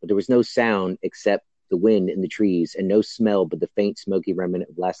 but there was no sound except the wind in the trees, and no smell but the faint smoky remnant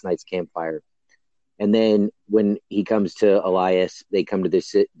of last night's campfire. And then when he comes to Elias, they come to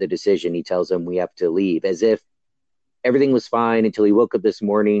the decision. He tells them we have to leave, as if everything was fine until he woke up this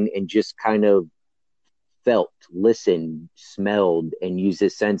morning and just kind of felt, listened, smelled, and used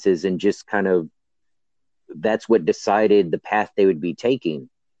his senses, and just kind of that's what decided the path they would be taking.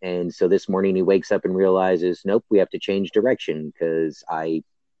 And so this morning he wakes up and realizes, nope, we have to change direction because I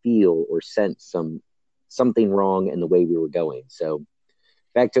feel or sense something wrong in the way we were going. So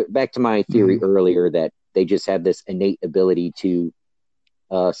back to my theory earlier that they just have this innate ability to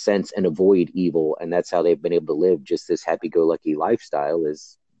sense and avoid evil, and that's how they've been able to live just this happy-go-lucky lifestyle,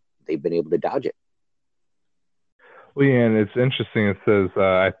 is they've been able to dodge it. Well, yeah, and it's interesting. It says,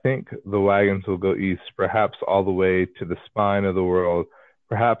 I think the wagons will go east, perhaps all the way to the spine of the world.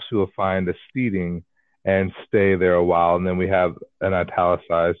 Perhaps we will find a steeding and stay there a while. And then we have an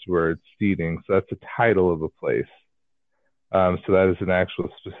italicized word, steeding. So that's the title of a place. So that is an actual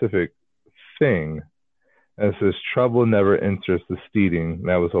specific thing. And it says, trouble never enters the steeding.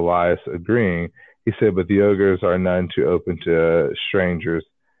 That was Elias agreeing. He said, but the ogres are none too open to strangers.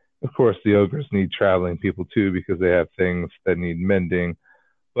 Of course, the ogres need traveling people too, because they have things that need mending.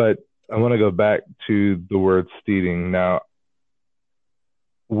 But I want to go back to the word steeding. Now,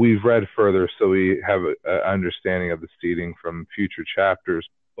 we've read further, so we have an understanding of the steeding from future chapters.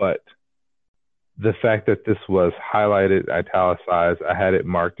 But the fact that this was highlighted, italicized, I had it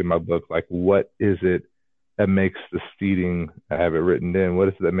marked in my book, like, what is it that makes the steeding, I have it written in, what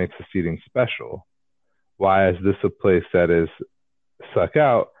is it that makes the steeding special? Why is this a place that is suck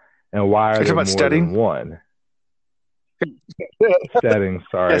out? And why are there more than one? Steading,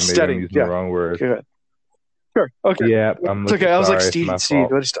 sorry, maybe steading, I'm using the wrong word. Good. Sure, okay. Yeah, I'm it's okay. I was like, Steve.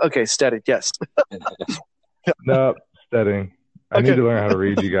 Okay, steady, yes. No, steading. I need to learn how to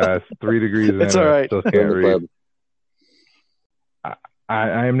read, you guys. 3 degrees in, it's all right. I still can't read.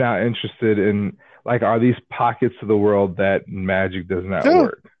 I am not interested in, like, are these pockets of the world that magic does not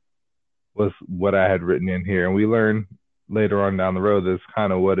work? Was what I had written in here. And we learn later on down the road that's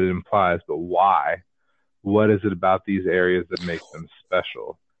kind of what it implies, but why? What is it about these areas that make them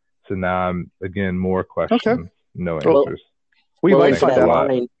special? So now I'm, again, more questions, no answers. We might find that out.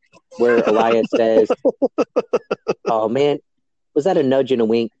 Line where Elias says, oh man, was that a nudge and a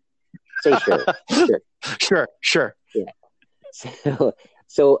wink? Say sure. Yeah.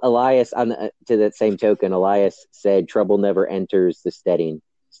 So Elias, to that same token, Elias said, trouble never enters the steading.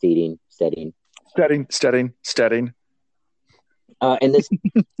 And this.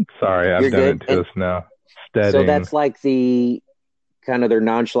 Sorry, I've done it to us now. Steading. So that's like the kind of their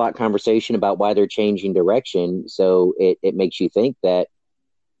nonchalant conversation about why they're changing direction. So it makes you think that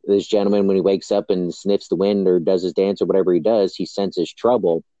this gentleman, when he wakes up and sniffs the wind or does his dance or whatever he does, he senses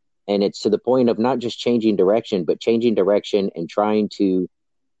trouble. And it's to the point of not just changing direction, but changing direction and trying to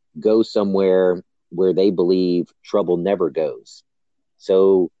go somewhere where they believe trouble never goes.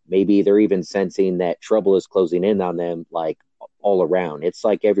 So maybe they're even sensing that trouble is closing in on them, like all around. It's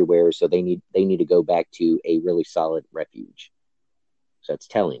like everywhere. So they need to go back to a really solid refuge. So it's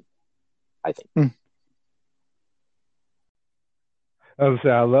telling, I think. I was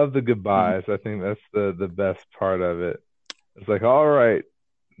saying, I love the goodbyes. I think that's the best part of it. It's like, all right,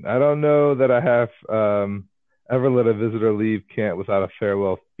 I don't know that I have ever let a visitor leave camp without a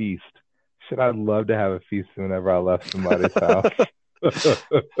farewell feast. Shit, I'd love to have a feast whenever I left somebody's house.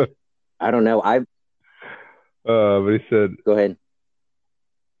 I don't know. But he said, Go ahead.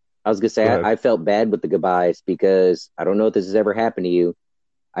 I was going to say, I felt bad with the goodbyes because I don't know if this has ever happened to you.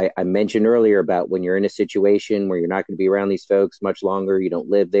 I mentioned earlier about when you're in a situation where you're not going to be around these folks much longer, you don't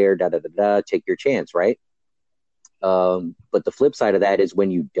live there, take your chance, right? But the flip side of that is when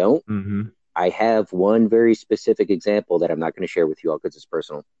you don't, I have one very specific example that I'm not going to share with you all because it's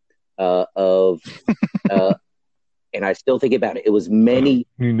personal, and I still think about it. It was many,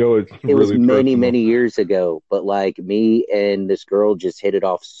 many years ago, but like me and this girl just hit it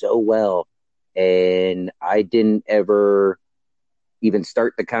off so well. And I didn't ever even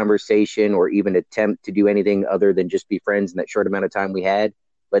start the conversation or even attempt to do anything other than just be friends in that short amount of time we had.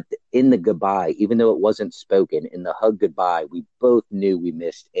 But in the goodbye, even though it wasn't spoken, in the hug goodbye, we both knew we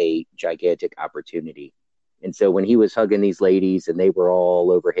missed a gigantic opportunity. And so when he was hugging these ladies and they were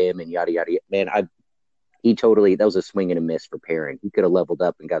all over him and yada, yada, man, that was a swing and a miss for Perrin. He could have leveled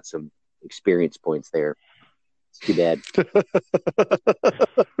up and got some experience points there. It's too bad.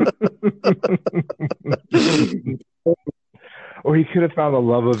 Or he could have found the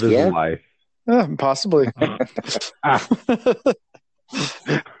love of his life. Possibly.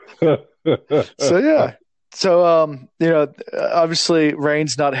 So, yeah. So, obviously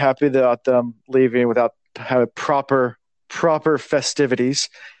Rain's not happy about them leaving without having proper festivities.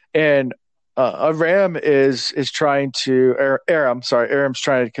 And Aram's trying to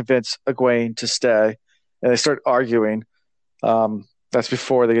convince Egwene to stay, and they start arguing. That's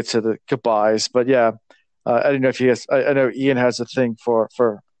before they get to the goodbyes. But yeah, I don't know if you guys. I know Ian has a thing for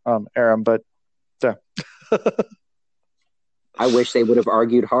Aram, but yeah. I wish they would have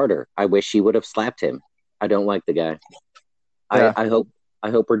argued harder. I wish she would have slapped him. I don't like the guy. Yeah. I hope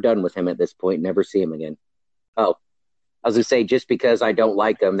we're done with him at this point. Never see him again. Oh. I was going to say, just because I don't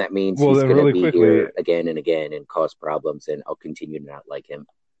like him, that means he's going to be here again and again and cause problems, and I'll continue to not like him.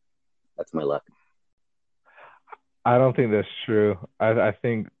 That's my luck. I don't think that's true. I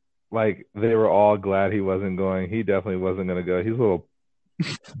think, like, they were all glad he wasn't going. He definitely wasn't going to go. He's a little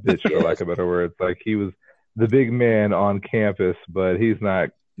bitch, for lack of better words. Like, he was the big man on campus, but he's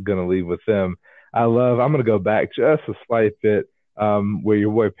not going to leave with them. I'm going to go back just a slight bit. Where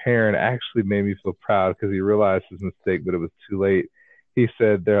your boy Perrin actually made me feel proud because he realized his mistake, but it was too late. He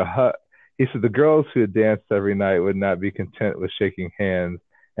said the girls who had danced every night would not be content with shaking hands,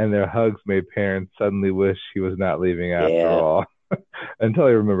 and their hugs made Perrin suddenly wish he was not leaving after all. Until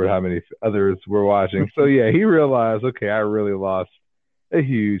he remembered how many others were watching. So yeah, he realized, okay, I really lost a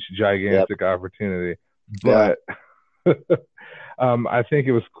huge, gigantic opportunity. But I think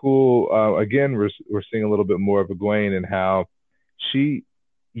it was cool. Again, we're seeing a little bit more of Egwene and how she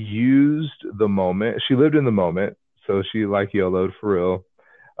used the moment. She lived in the moment, so she like YOLO'd for real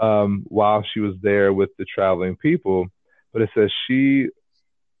while she was there with the traveling people. But it says she's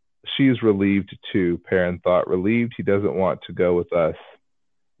relieved too. Perrin thought, relieved he doesn't want to go with us,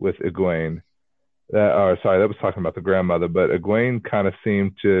 with Egwene. That was talking about the grandmother, but Egwene kind of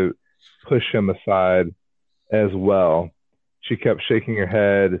seemed to push him aside as well. She kept shaking her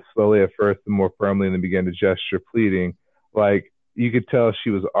head slowly at first and more firmly, and then began to gesture, pleading. Like, you could tell she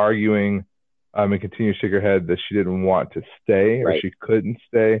was arguing and continued to shake her head that she didn't want to stay or she couldn't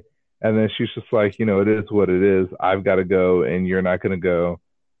stay. And then she's just like, it is what it is. I've got to go and you're not going to go.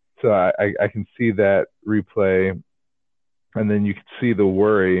 So I can see that replay. And then you can see the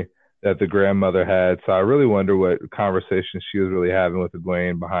worry that the grandmother had. So I really wonder what conversation she was really having with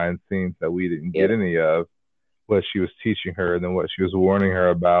Egwene behind scenes that we didn't get any of, what she was teaching her and then what she was warning her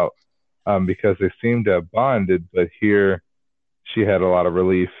about, because they seemed to have bonded, but here she had a lot of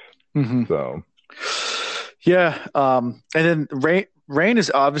relief. So, yeah. And then Rain is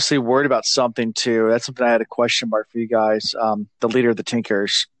obviously worried about something too. That's something I had a question mark for you guys. The leader of the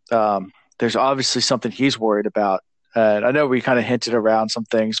Tinkers. There's obviously something he's worried about. And I know we kind of hinted around some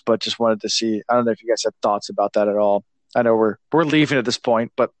things, but just wanted to see. I don't know if you guys have thoughts about that at all. I know we're leaving at this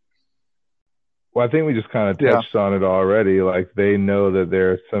point, but. Well, I think we just kind of touched on it already. Like, they know that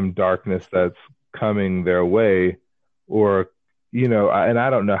there's some darkness that's coming their way, or, and I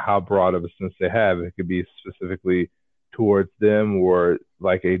don't know how broad of a sense they have. It could be specifically towards them, or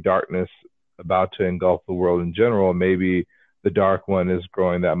like a darkness about to engulf the world in general. Maybe the dark one is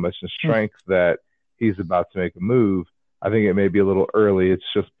growing that much in strength that he's about to make a move. I think it may be a little early. It's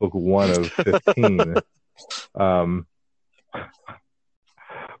just book 1 of 15.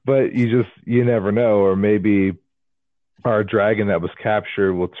 But you never know. Or maybe our dragon that was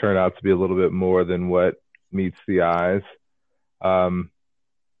captured will turn out to be a little bit more than what meets the eyes,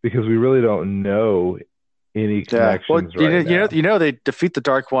 because we really don't know any connections now. They defeat the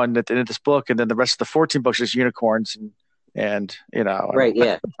Dark One at the end of this book, and then the rest of the 14 books is unicorns and right,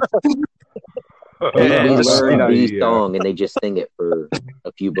 yeah. And we learn the song, and they just sing it for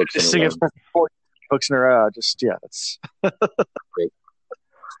a few books. Just sing it for 14 books in a row. That's great.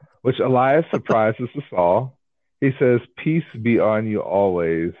 Which Elias surprises us all. He says, "Peace be on you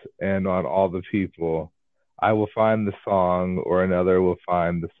always, and on all the people. I will find the song, or another will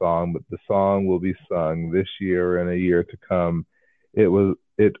find the song, but the song will be sung this year and a year to come. It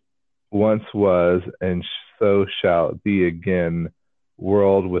once was, and so shall it be again,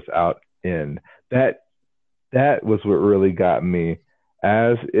 world without end." That was what really got me.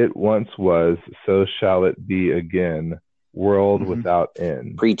 As it once was, so shall it be again, world without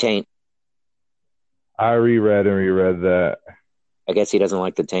end. Pre-taint. I reread that. I guess he doesn't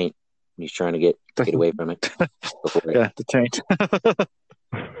like the taint. He's trying to get away from it. Yeah, the taint.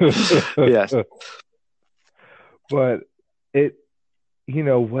 Yes. But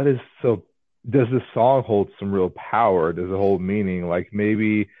what is so? Does this song hold some real power? Does it hold meaning? Like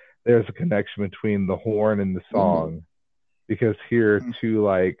maybe there's a connection between the horn and the song, because here are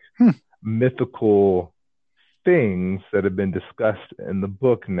two mythical things that have been discussed in the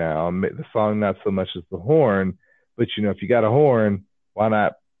book now. The song not so much as the horn, but if you got a horn, why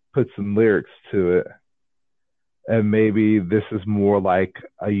not put some lyrics to it? And maybe this is more like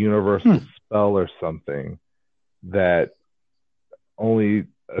a universal spell or something that only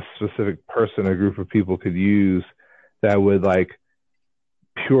a specific person or group of people could use, that would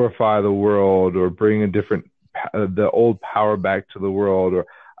purify the world or bring the old power back to the world, or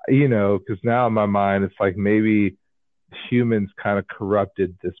because now in my mind it's like maybe humans kind of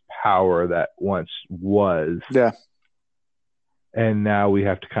corrupted this power that once was, and now we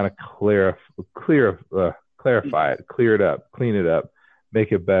have to kind of clarify it, clear it up, clean it up,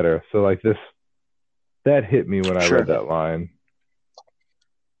 make it better. So that hit me when I read that line.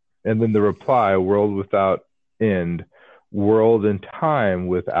 And then the reply, world without end, world and time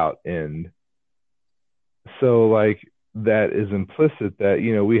without end. So that is implicit that,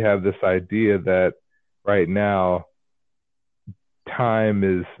 we have this idea that right now time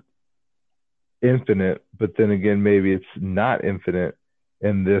is infinite, but then again, maybe it's not infinite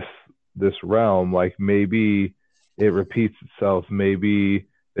in this realm. Maybe it repeats itself. Maybe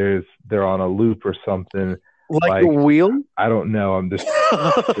they're on a loop or something. Like a wheel? I don't know. I'm just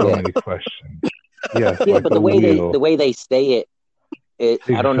so many questions. Yes, but the way they say it,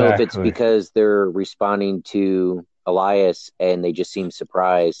 exactly. I don't know if it's because they're responding to Elias and they just seem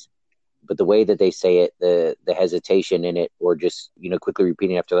surprised, but the way that they say it, the hesitation in it, or just quickly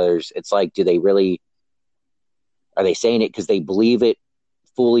repeating after others, it's like, are they saying it because they believe it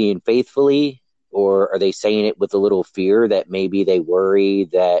fully and faithfully, or are they saying it with a little fear that maybe they worry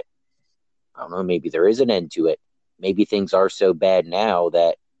that, I don't know, maybe there is an end to it. Maybe things are so bad now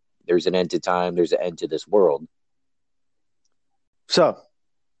that there's an end to time, there's an end to this world. So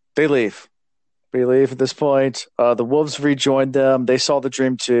they leave. They leave at this point. The wolves rejoined them. They saw the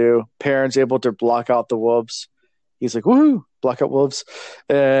dream too. Perrin's able to block out the wolves. He's like, woohoo, block out wolves.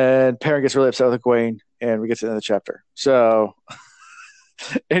 And Perrin gets really upset with Egwene, and we get to the end of the chapter. So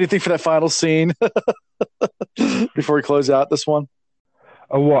anything for that final scene before we close out this one?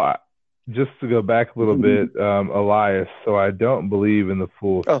 Well, just to go back a little bit, Elias, so I don't believe in the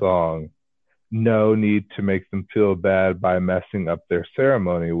full song. No need to make them feel bad by messing up their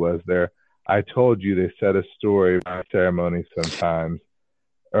ceremony, was there? I told you they set a story by ceremony sometimes,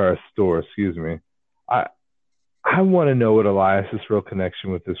 or a store, excuse me. I want to know what Elias's real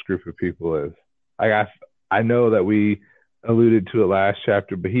connection with this group of people is. I know that we alluded to it last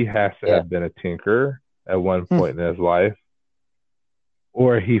chapter, but he has to have been a tinker at one point in his life.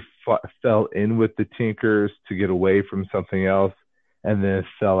 Or he fell in with the Tinkers to get away from something else and then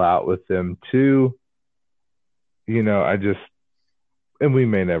fell out with them too. And we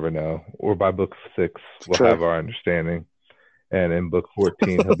may never know. Or by book 6, we'll have our understanding. And in book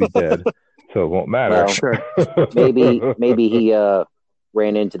 14, he'll be dead. So it won't matter. Well, maybe he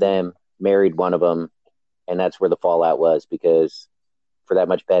ran into them, married one of them, and that's where the fallout was, because for that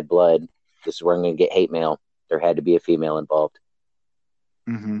much bad blood, this is where I'm going to get hate mail. There had to be a female involved.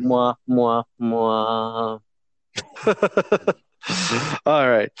 Mm-hmm. Mwah, mwah, mwah. All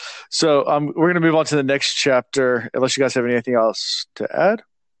right. So we're going to move on to the next chapter, unless you guys have anything else to add.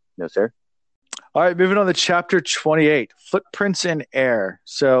 No, sir. All right, moving on to chapter 28, Footprints in Air.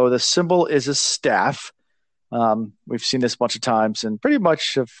 So the symbol is a staff. We've seen this a bunch of times and pretty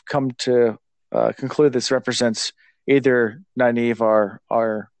much have come to conclude this represents either Nynaeve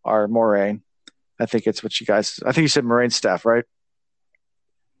or Moraine. I think it's what you guys. I think you said Moraine's staff, right?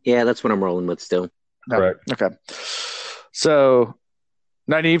 Yeah, that's what I'm rolling with still. No. Correct. Okay. So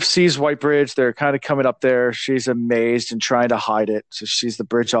Nynaeve sees Whitebridge. They're kind of coming up there. She's amazed and trying to hide it. So she sees the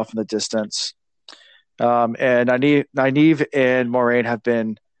bridge off in the distance. And Nynaeve and Moraine have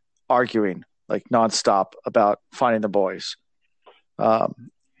been arguing like nonstop about finding the boys.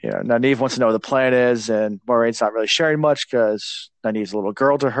 Nynaeve wants to know what the plan is, and Moraine's not really sharing much because Nynaeve's a little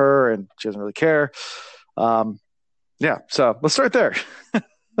girl to her, and she doesn't really care. So let's start there.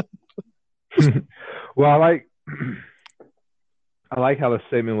 Well, I like how the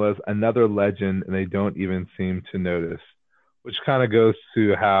statement was another legend, and they don't even seem to notice, which kind of goes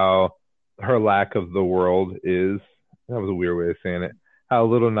to how her lack of the world is. That was a weird way of saying it. How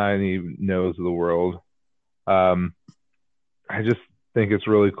little Nynaeve knows of the world. I just think it's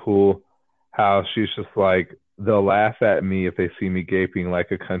really cool how she's just like, they'll laugh at me if they see me gaping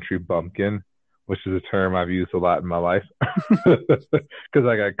like a country bumpkin, which is a term I've used a lot in my life because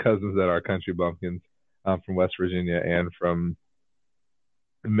I got cousins that are country bumpkins from West Virginia and from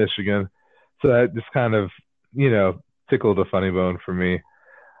Michigan. So that just kind of, tickled a funny bone for me.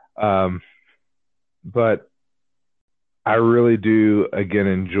 But I really do, again,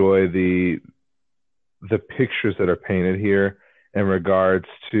 enjoy the pictures that are painted here in regards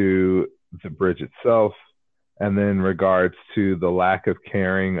to the bridge itself, and then regards to the lack of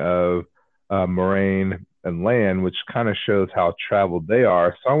caring of Moraine and Lan, which kind of shows how traveled they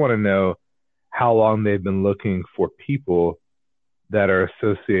are. So I want to know how long they've been looking for people that are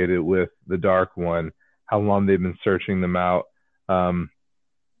associated with the Dark One, how long they've been searching them out. And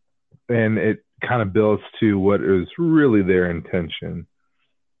it kind of builds to what is really their intention.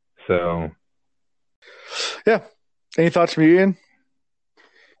 So, yeah. Any thoughts from you, Ian?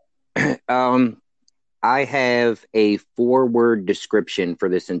 I have a 4-word description for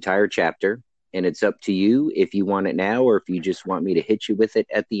this entire chapter, and it's up to you if you want it now or if you just want me to hit you with it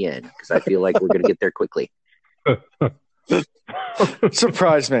at the end, because I feel like we're going to get there quickly.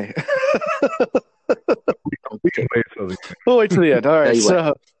 Surprise me. We'll wait till the end. All right.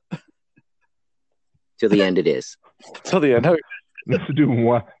 So till the end it is. Till the end. Okay. Let's do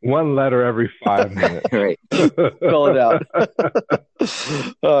one letter every 5 minutes. Right. Fill it out.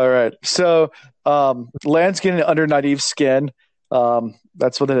 All right. So Lan's getting under Nynaeve's skin.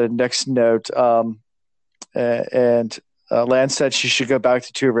 That's what the next note. And Lan said she should go back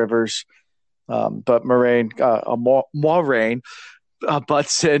to Two Rivers. But Moraine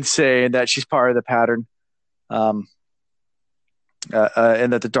butts in, saying that she's part of the pattern, and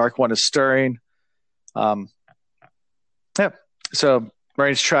that the Dark One is stirring. So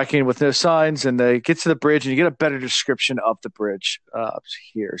Moraine's tracking with no signs, and they get to the bridge, and you get a better description of the bridge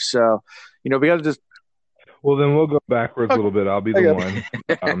here. So, we got to just. Well, then we'll go backwards a little bit. I'll be the one.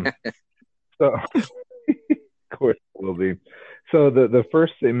 So, of course, it will be. So the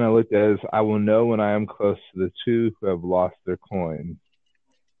first statement I looked at is, I will know when I am close to the two who have lost their coins.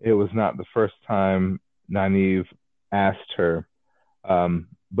 It was not the first time Nynaeve asked her,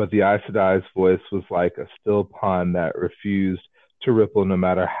 but the Aes Sedai's voice was like a still pond that refused to ripple no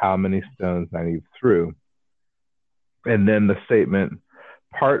matter how many stones Nynaeve threw. And then the statement,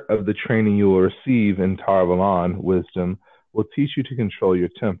 part of the training you will receive in Tar Valon, wisdom, will teach you to control your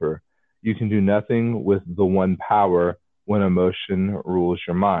temper. You can do nothing with the one power when emotion rules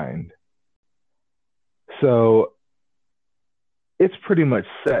your mind. So it's pretty much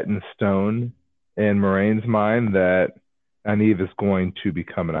set in stone in Moraine's mind that Nynaeve is going to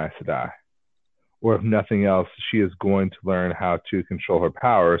become an Aes Sedai. Or if nothing else, she is going to learn how to control her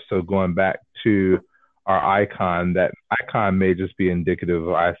power. So going back to our icon, that icon may just be indicative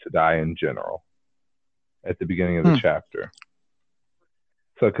of Aes Sedai in general at the beginning of the chapter.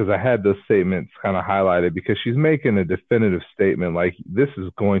 So, because I had those statements kind of highlighted, because she's making a definitive statement like, this is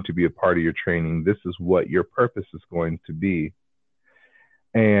going to be a part of your training. This is what your purpose is going to be.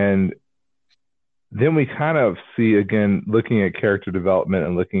 And then we kind of see, again, looking at character development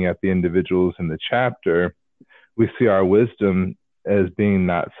and looking at the individuals in the chapter, we see our wisdom as being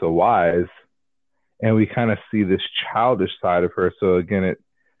not so wise. And we kind of see this childish side of her. So again, it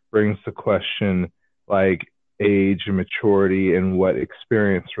brings the question, like, age and maturity and what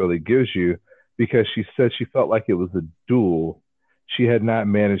experience really gives you, because she said she felt like it was a duel. She had not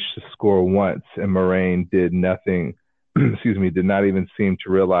managed to score once, and Moraine did nothing, did not even seem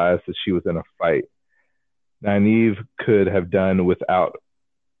to realize that she was in a fight. Nynaeve could have done without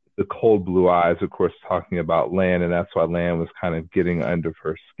the cold blue eyes, of course, talking about Lan, and that's why Lan was kind of getting under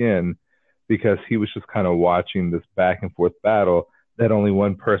her skin, because he was just kind of watching this back and forth battle that only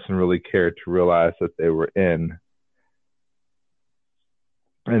one person really cared to realize that they were in.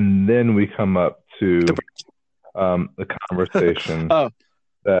 and then we come up to the conversation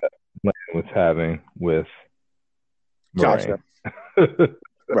that Lan was having with Moiraine. Gotcha.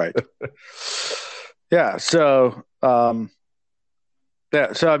 Right. Yeah. So, so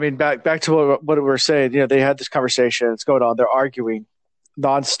I mean, back to what we were saying. They had this conversation. It's going on. They're arguing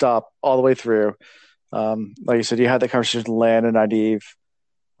nonstop all the way through. Like you said, you had that conversation with Lan and Nynaeve,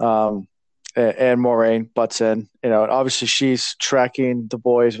 and Moiraine butts in. And obviously she's tracking the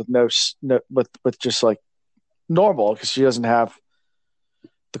boys with with just like normal, because she doesn't have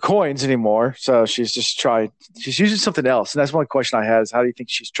the coins anymore. So she's just she's using something else. And that's one question I had, is how do you think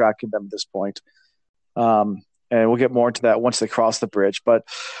she's tracking them at this point? And we'll get more into that once they cross the bridge. But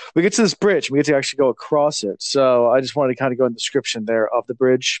we get to this bridge, we get to actually go across it. So I just wanted to kind of go in the description there of the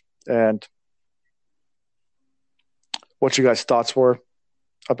bridge and what you guys' thoughts were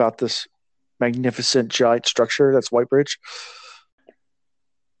about this magnificent giant structure that's White Bridge.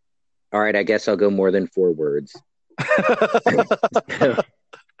 All right, I guess I'll go more than 4 words.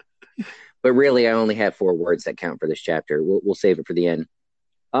 But really, I only have 4 words that count for this chapter. We'll save it for the end.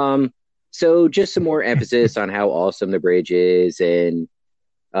 So just some more emphasis on how awesome the bridge is, and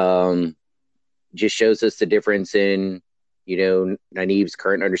just shows us the difference in, Nynaeve's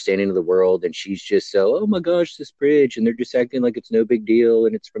current understanding of the world. And she's just oh my gosh, this bridge. And they're just acting like it's no big deal.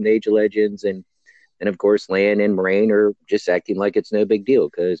 And it's from the Age of Legends. And of course, Lan and Moiraine are just acting like it's no big deal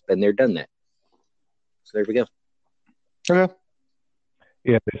because been there, done that. So there we go. Okay.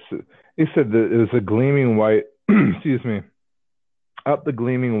 Yeah, he said that it was a gleaming white, excuse me, up the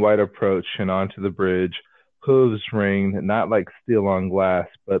gleaming white approach and onto the bridge, hooves ringed, not like steel on glass,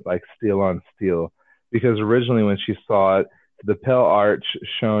 but like steel on steel. Because originally when she saw it, the pale arch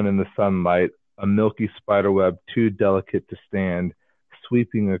shone in the sunlight, a milky spiderweb too delicate to stand,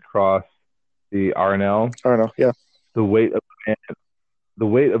 sweeping across the Arnell. Arnell, yeah. The weight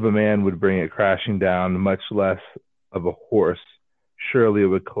of a man would bring it crashing down, much less of a horse. Surely it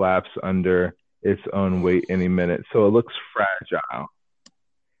would collapse under its own weight any minute. So it looks fragile.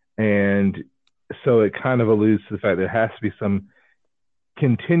 And so it kind of alludes to the fact there has to be some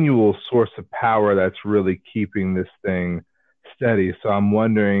continual source of power that's really keeping this thing steady. So I'm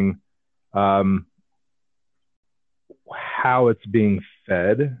wondering how it's being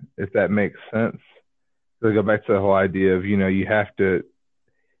fed, if that makes sense. So I go back to the whole idea of, you have to,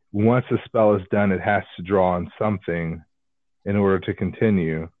 once a spell is done, it has to draw on something in order to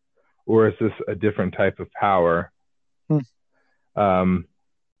continue. Or is this a different type of power?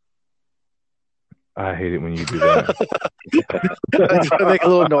 I hate it when you do that. Make a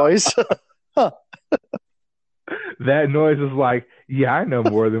little noise. That noise is like, yeah, I know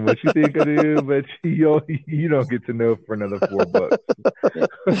more than what you think I do, but you don't get to know for another 4 books.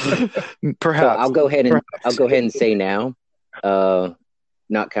 Perhaps. So I'll go ahead and say now,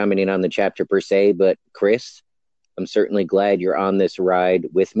 not commenting on the chapter per se, but Chris, I'm certainly glad you're on this ride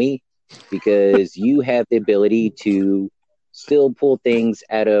with me, because you have the ability to still pull things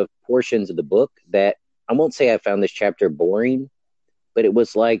out of portions of the book that I won't say I found this chapter boring, but it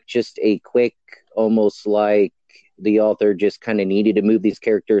was like just a quick, almost like the author just kind of needed to move these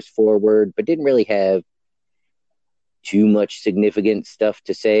characters forward, but didn't really have too much significant stuff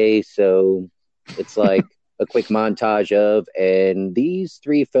to say. So it's like a quick montage of, and these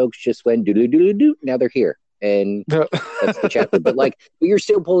 3 folks just went do. Now they're here. And that's the chapter. But you're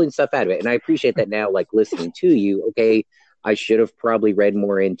still pulling stuff out of it. And I appreciate that now, listening to you. Okay, I should have probably read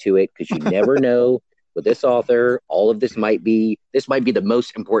more into it, because you never know with this author, all of this might be the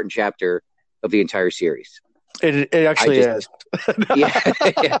most important chapter of the entire series. It actually is. Yeah.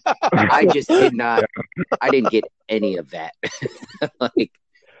 I just did not, I didn't get any of that.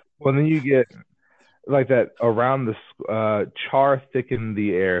 Well, then you get that around the char thickened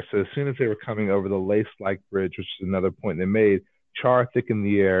the air. So as soon as they were coming over the lace-like bridge, which is another point they made, char thickened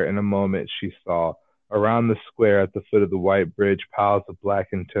the air. In a moment she saw around the square at the foot of the white bridge, piles of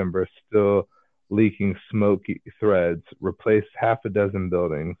blackened timber still leaking smoky threads replaced 6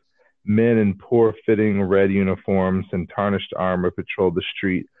 buildings. Men in poor-fitting red uniforms and tarnished armor patrolled the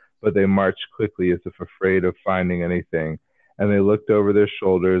street, but they marched quickly as if afraid of finding anything, and they looked over their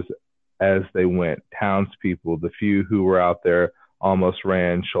shoulders as they went. Townspeople, the few who were out there, almost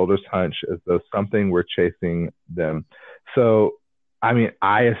ran, shoulders hunched, as though something were chasing them. So, I mean,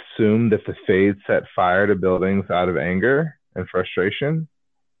 I assume that the Fade set fire to buildings out of anger and frustration.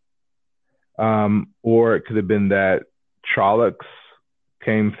 Or it could have been that Trollocs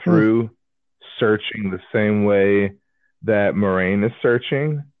came through searching the same way that Moiraine is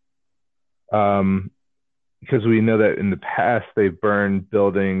searching. Because we know that in the past they've burned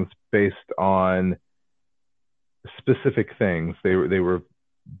buildings based on specific things. They were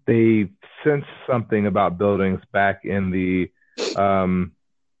they sensed something about buildings back in the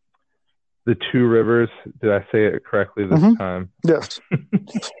Two Rivers. Did I say it correctly this time? Yes.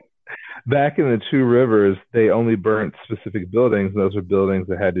 Back in the Two Rivers, they only burnt specific buildings. And those are buildings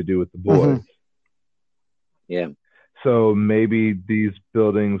that had to do with the boys. Yeah. So maybe these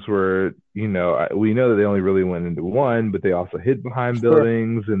buildings were, we know that they only really went into one, but they also hid behind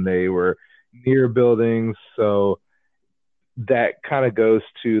buildings and they were near buildings. So that kind of goes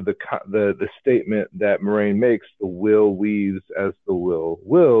to the statement that Moiraine makes: the will weaves as the will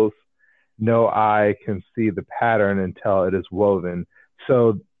wills. No eye can see the pattern until it is woven.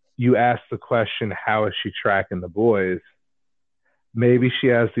 So you ask the question, how is she tracking the boys? Maybe she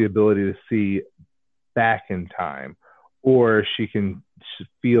has the ability to see back in time, or she can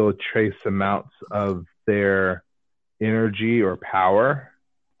feel trace amounts of their energy or power.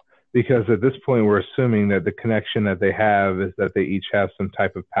 Because at this point, we're assuming that the connection that they have is that they each have some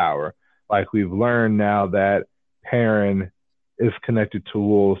type of power. Like we've learned now that Perrin is connected to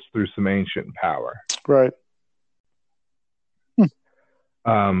wolves through some ancient power. Right.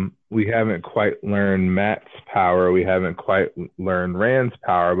 We haven't quite learned Mat's power. We haven't quite learned Rand's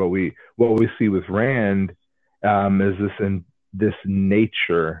power. But what we see with Rand is this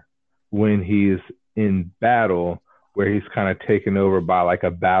nature when he's in battle, where he's kind of taken over by like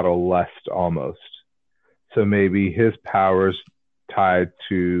a battle lust almost. So maybe his power's tied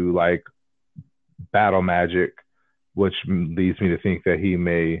to like battle magic, which leads me to think that he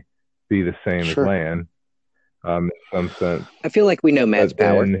may be the same as Lan, in some sense. I feel like we know Mat's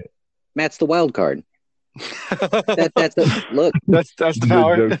power. Mat's the wild card. That's the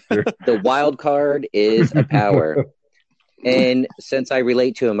power. The wild card is a power. And since I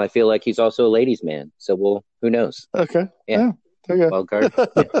relate to him, I feel like he's also a ladies' man. So who knows? Okay. Yeah. There you go. Wild card.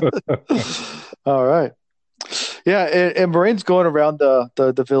 All right. Yeah, and Moiraine's going around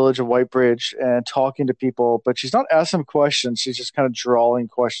the village of Whitebridge and talking to people, but she's not asking them questions. She's just kind of drawing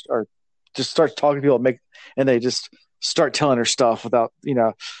questions, or just starts talking to people and they just start telling her stuff without,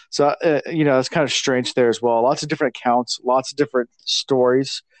 So, it's kind of strange there as well. Lots of different accounts, lots of different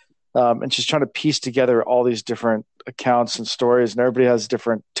stories. And she's trying to piece together all these different accounts and stories, and everybody has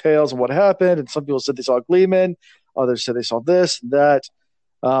different tales of what happened. And some people said they saw Gleeman, others said they saw this and that.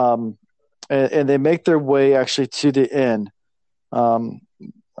 And they make their way actually to the inn. Well,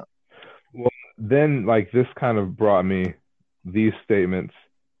 then, this kind of brought me these statements.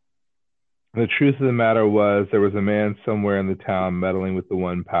 The truth of the matter was, there was a man somewhere in the town meddling with the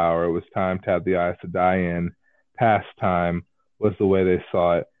One Power. It was time to have the eyes to die in. Past time was the way they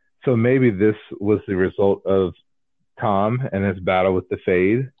saw it. So maybe this was the result of Tom and his battle with the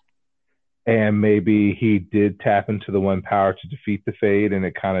Fade. And maybe he did tap into the One Power to defeat the Fade, and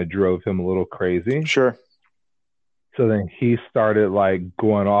it kind of drove him a little crazy. Sure. So then he started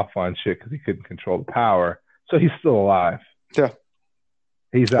going off on shit because he couldn't control the power. So he's still alive. Yeah.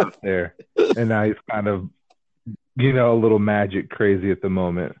 He's out there. And now he's kind of, a little magic crazy at the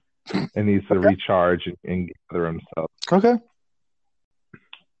moment and needs to recharge and gather himself. Okay.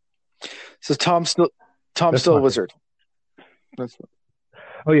 So Tom's still a wizard.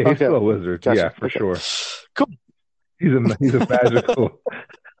 Oh yeah, he's still a wizard. Gotcha. Yeah, for sure. Cool. He's a magical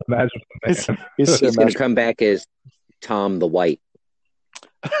man. He's going to come back as Tom the White.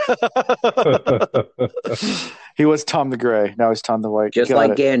 He was Tom the Gray. Now he's Tom the White. Just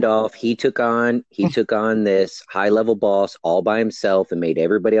like Gandalf, he took on this high level boss all by himself and made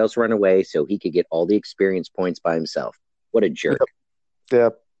everybody else run away so he could get all the experience points by himself. What a jerk!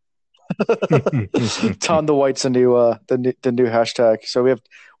 Yep. Tom the White's the new hashtag. So we have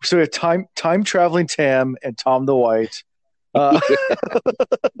time traveling Tam and Tom the White.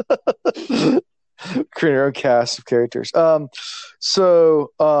 Create our own cast of characters. They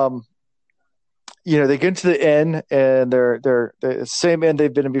get into the inn and they're the same inn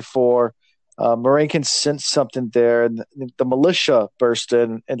they've been in before. Moiraine can sense something there, and the militia burst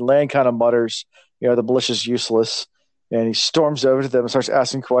in, and Lan kind of mutters, the militia's useless. And he storms over to them and starts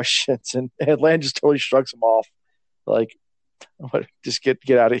asking questions, and Lan just totally shrugs him off, like, "What? Just get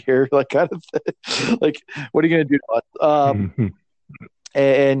out of here!" Like, kind of thing. Like, what are you going to do?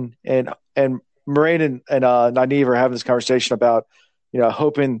 And Moiraine and Nynaeve are having this conversation about,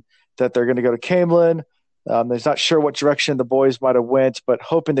 hoping that they're going to go to Caemlyn. They're not sure what direction the boys might have went, but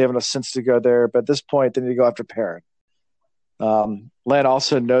hoping they have enough sense to go there. But at this point, they need to go after Perrin. Lan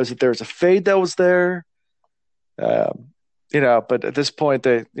also knows that there's a Fade that was there. But at this point,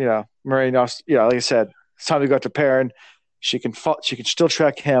 Moiraine, like I said, it's time to go to Perrin. She can still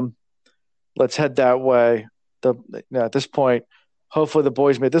track him. Let's head that way. At this point, hopefully the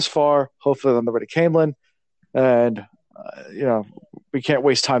boys made this far. Hopefully they're on the way to Caemlyn, and we can't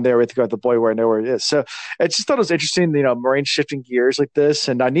waste time there. We have to go to the boy where I know where it is. So I just thought it was interesting, Moiraine shifting gears like this,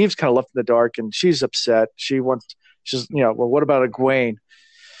 and Nynaeve's kind of left in the dark, and she's upset. She's, well, what about Egwene?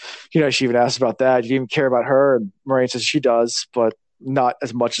 She even asked about that. Do you even care about her? And Moiraine says she does, but not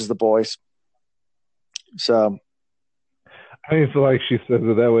as much as the boys. So I didn't feel like she says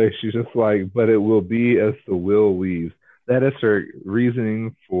it that way. She's just like, but it will be as the will weaves. That is her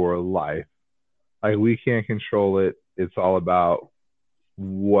reasoning for life. Like, we can't control it. It's all about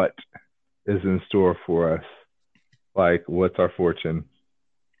what is in store for us. Like, what's our fortune?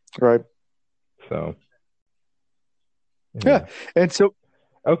 Right. So. Yeah. And so.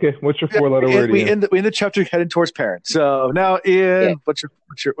 Okay. What's your 4-letter word? We end the chapter heading towards parents. So now, Ian, what you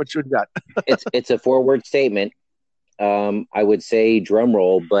got? It's a 4-word statement. I would say drum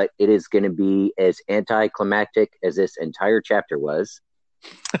roll, but it is going to be as anticlimactic as this entire chapter was.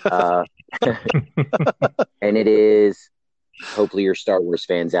 And it is, hopefully your Star Wars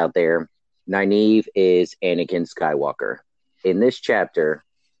fans out there, Nynaeve is Anakin Skywalker. In this chapter,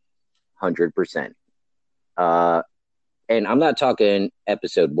 100%. And I'm not talking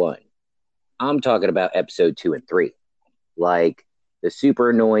episode 1. I'm talking about episode 2 and 3. Like, the super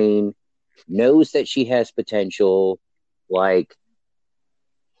annoying, knows that she has potential, like,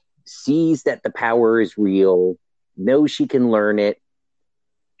 sees that the power is real, knows she can learn it,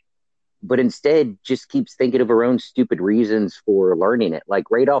 but instead just keeps thinking of her own stupid reasons for learning it. Like,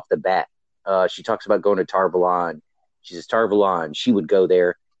 right off the bat, she talks about going to Tar Valon. She says Tar Valon, she would go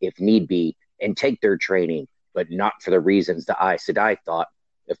there if need be and take their training, but not for the reasons the Aes Sedai thought.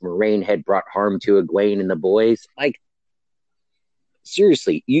 If Moiraine had brought harm to Egwene and the boys, like,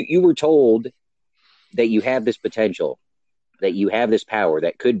 seriously, you were told that you have this potential, that you have this power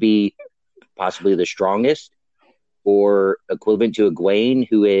that could be possibly the strongest or equivalent to Egwene,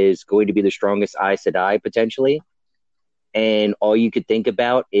 who is going to be the strongest Aes Sedai potentially. And all you could think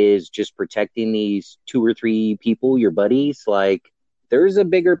about is just protecting these 2 or 3 people, your buddies. Like, there's a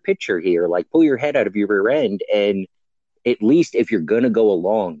bigger picture here. Like, pull your head out of your rear end, and at least if you're going to go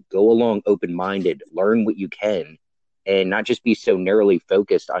along open-minded, learn what you can, and not just be so narrowly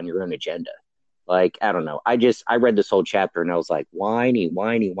focused on your own agenda. Like, I don't know. I read this whole chapter and I was like, whiny.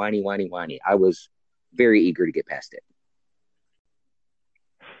 I was very eager to get past it.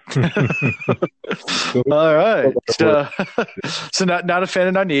 All right. So not a fan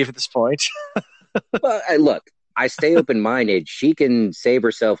of Nynaeve at this point. Well, look, I stay open-minded. She can save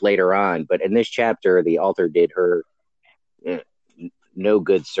herself later on, but in this chapter, the author did her no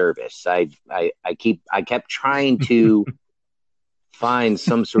good service. I kept trying to find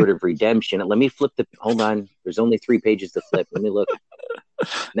some sort of redemption. Let me flip hold on. There's only 3 pages to flip. Let me look.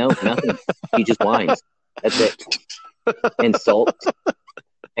 No, nothing. She just whines. That's it. Insults.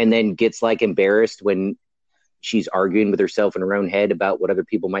 And then gets like embarrassed when she's arguing with herself in her own head about what other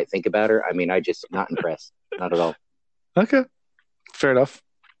people might think about her. I mean, I just not impressed. Not at all. Okay. Fair enough.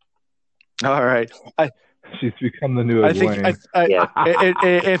 All right. She's become the new Egwene.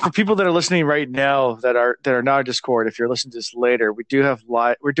 And for people that are listening right now that are not on Discord, if you're listening to this later, we're doing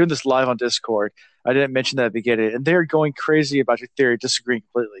this live on Discord. I didn't mention that at the beginning, and they're going crazy about your theory, disagreeing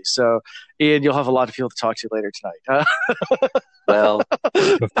completely. So, Ian, you'll have a lot of people to talk to later tonight. Well,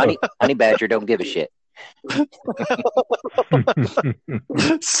 honey badger don't give a shit.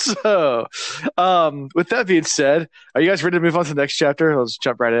 So, with that being said, are you guys ready to move on to the next chapter? Let's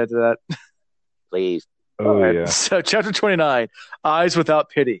jump right into that. Please. Oh, right. Yeah. So, chapter 29, Eyes Without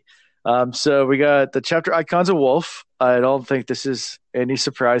Pity. So we got the chapter Icons of Wolf. I don't think this is any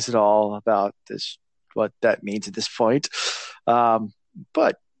surprise at all about this, what that means at this point. But,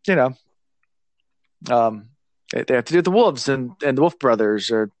 they have to do with the wolves and the Wolf Brothers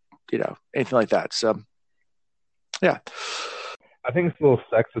or, anything like that. So, yeah. I think it's a little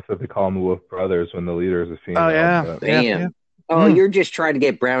sexist that they call them the Wolf Brothers when the leader is a female. Oh, yeah. But... Damn. Yeah. Oh, you're just trying to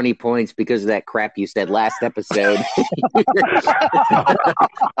get brownie points because of that crap you said last episode.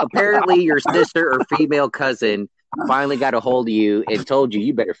 Apparently, your sister or female cousin finally got a hold of you and told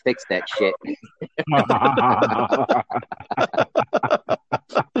you better fix that shit.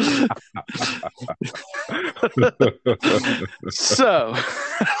 So...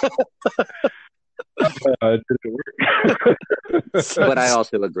 But I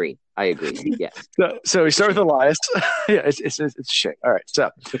also agree. I agree. Yes. So we start with Elias. Yeah, it's a shame. All right. So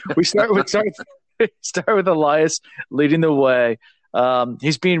we start with Elias leading the way.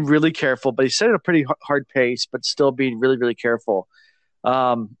 He's being really careful, but he set at a pretty hard pace, but still being really, really careful.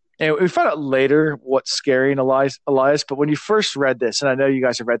 And we find out later what's scaring Elias. But when you first read this, and I know you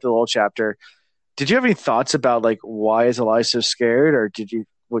guys have read the whole chapter, did you have any thoughts about like why is Elias so scared, or did you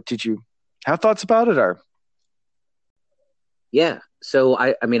have thoughts about it, or? Yeah. So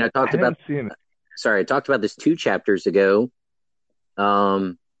I mean, I talked about. hadn't seen it. Sorry, I talked about this 2 chapters ago.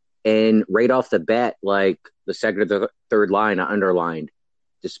 And right off the bat, like the second or the third line, I underlined.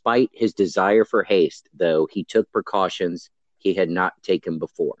 Despite his desire for haste, though, he took precautions he had not taken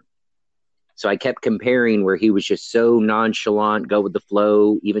before. So I kept comparing where he was just so nonchalant, go with the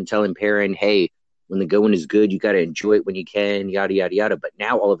flow, even telling Perrin, hey, when the going is good, you got to enjoy it when you can, yada, yada, yada. But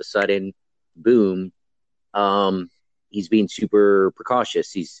now all of a sudden, boom, he's being super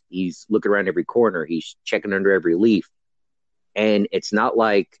precautious. He's looking around every corner. He's checking under every leaf. And it's not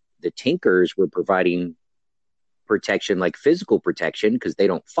like the Tinkers were providing protection, like physical protection, because they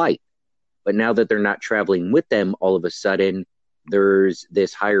don't fight. But now that they're not traveling with them, all of a sudden, there's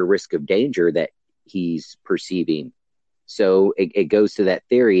this higher risk of danger that he's perceiving. So it goes to that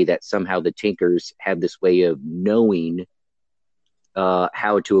theory that somehow the Tinkers have this way of knowing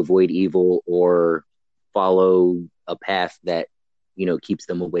how to avoid evil or follow a path that, keeps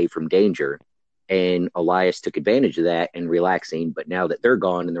them away from danger. And Elias took advantage of that and relaxing. But now that they're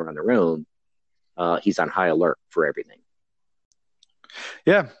gone and they're on their own, he's on high alert for everything.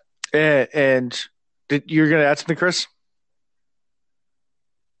 Yeah. And you're going to add something, Chris?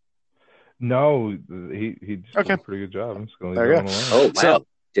 No, he just did a pretty good job. I'm just going to leave it alone. Oh, wow.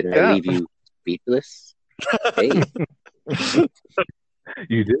 Did I leave you speechless? Hey.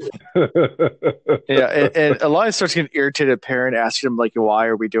 You did. Yeah, and Elias starts getting irritated at Perrin, asking him, like, why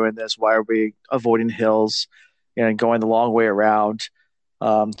are we doing this? Why are we avoiding hills and going the long way around?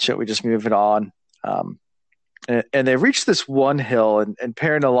 Should we just move it on? And they reach this one hill, and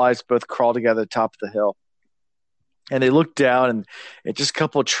Perrin and Elias both crawl together at the top of the hill. And they look down, and it's just a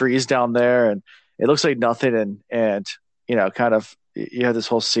couple of trees down there, and it looks like nothing. And kind of you have this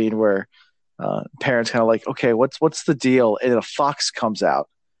whole scene where Perrin's kind of like, okay, what's the deal? And a fox comes out,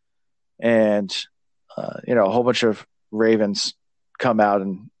 and a whole bunch of ravens come out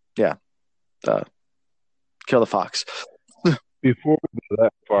and kill the fox. Before we go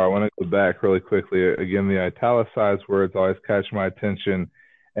that far, I want to go back really quickly. Again, the italicized words always catch my attention,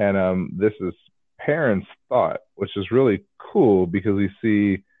 and this is Perrin's thought, which is really cool because we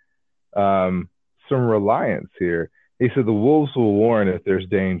see some reliance here. He said the wolves will warn if there's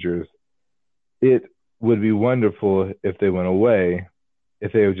dangers. It would be wonderful if they went away,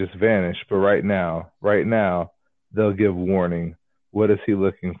 if they would just vanish. But right now, they'll give warning. What is he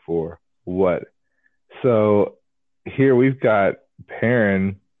looking for? What? So here we've got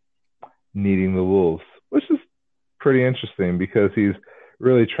Perrin needing the wolves, which is pretty interesting because he's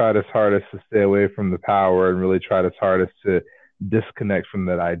really tried his hardest to stay away from the power and really tried his hardest to disconnect from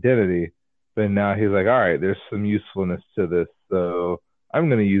that identity. But now he's like, all right, there's some usefulness to this, so I'm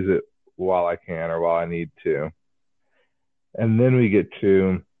going to use it while I can or while I need to. And then we get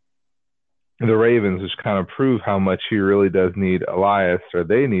to the ravens, which kind of prove how much he really does need Elias, or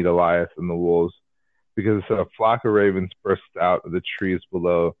they need Elias and the wolves, because a flock of ravens burst out of the trees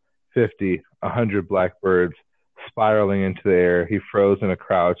below, 50, 100 blackbirds spiraling into the air. He froze in a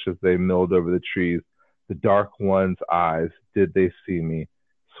crouch as they milled over the trees. The dark one's eyes, did they see me?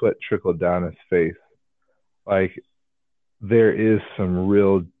 Sweat trickled down his face. Like, there is some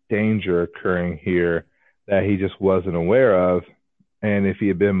real danger occurring here that he just wasn't aware of. And if he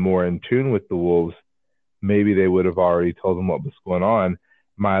had been more in tune with the wolves, maybe they would have already told him what was going on.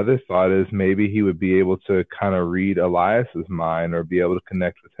 My other thought is maybe he would be able to kind of read Elias's mind or be able to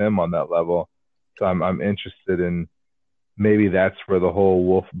connect with him on that level. So I'm interested in maybe that's where the whole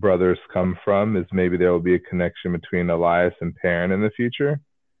Wolf brothers come from, is maybe there will be a connection between Elias and Perrin in the future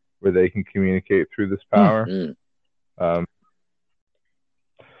where they can communicate through this power. Mm-hmm.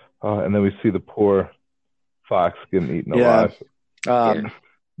 And then we see the poor fox getting eaten alive. So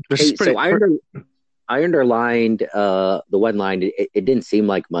I underlined the one line. It didn't seem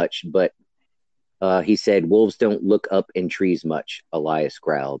like much, but he said, wolves don't look up in trees much, Elias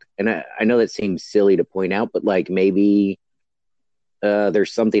growled. And I know that seems silly to point out, but like maybe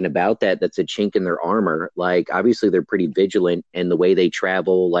there's something about that's a chink in their armor. Like, obviously they're pretty vigilant in the way they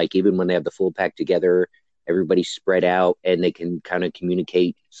travel. Like, even when they have the full pack together, everybody's spread out and they can kind of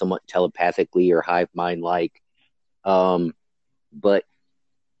communicate somewhat telepathically or hive mind like. But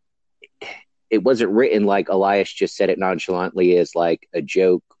it wasn't written like Elias just said it nonchalantly as like a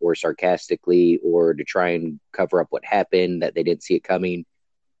joke or sarcastically or to try and cover up what happened, that they didn't see it coming.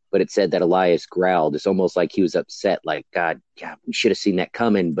 But it said that Elias growled. It's almost like he was upset, like, God, we should have seen that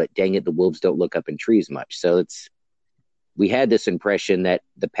coming, but dang it, the wolves don't look up in trees much. So we had this impression that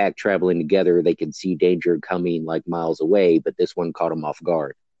the pack traveling together, they could see danger coming like miles away, but this one caught them off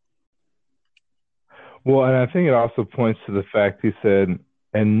guard. Well, and I think it also points to the fact he said,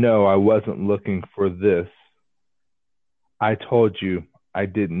 and no, I wasn't looking for this. I told you I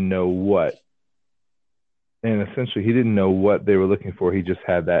didn't know what. And essentially, he didn't know what they were looking for. He just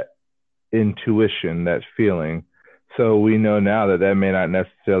had that intuition, that feeling. So we know now that that may not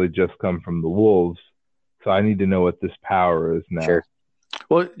necessarily just come from the wolves. So I need to know what this power is now. Sure.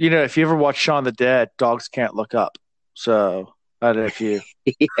 Well, if you ever watch Shaun of the Dead, dogs can't look up. So I don't know if you.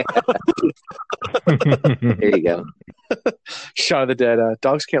 There you go. Shaun of the Dead,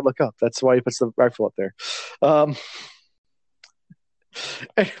 dogs can't look up. That's why he puts the rifle up there.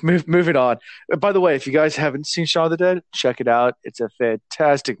 Moving on. By the way, if you guys haven't seen Shaun of the Dead, check it out. It's a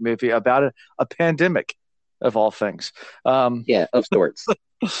fantastic movie about a pandemic, of all things. Yeah, of sorts.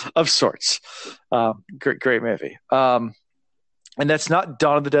 Of sorts. Great movie. And that's not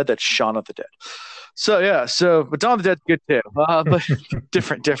Dawn of the Dead, that's Shaun of the Dead. So, yeah. But Dawn of the Dead's good too. But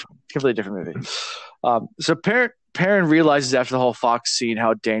different, completely different movie. So Perrin realizes after the whole fox scene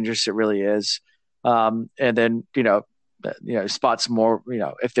how dangerous it really is. And then, spots more,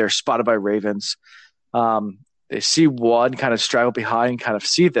 if they're spotted by ravens, they see one kind of straggle behind, kind of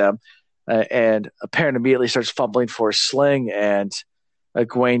see them, and Perrin immediately starts fumbling for a sling, and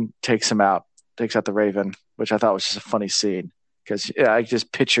Egwene takes out the raven, which I thought was just a funny scene because I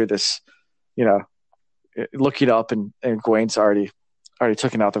just picture this, looking up and Egwene's already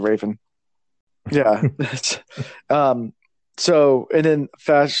taken out the raven. Yeah. So, and then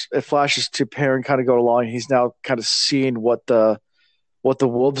it flashes to Perrin kind of go along. He's now kind of seeing what the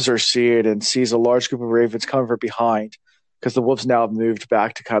wolves are seeing, and sees a large group of ravens coming from behind because the wolves now have moved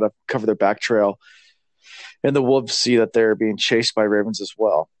back to kind of cover their back trail. And the wolves see that they're being chased by ravens as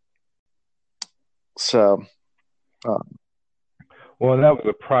well. So, well, that was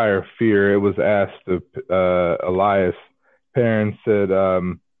a prior fear. It was asked of Elias. Perrin said,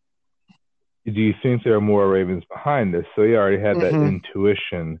 do you think there are more ravens behind this? So he already had that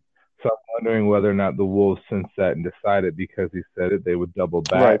intuition. So I'm wondering whether or not the wolves sensed that and decided because he said it, they would double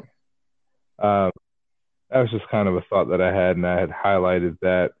back. Right. That was just kind of a thought that I had, and I had highlighted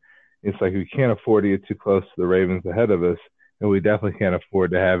that. It's like we can't afford to get too close to the ravens ahead of us, and we definitely can't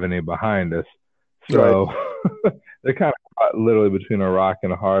afford to have any behind us. So right. They're kind of caught literally between a rock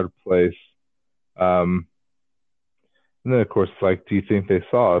and a hard place. And then, of course, it's like, do you think they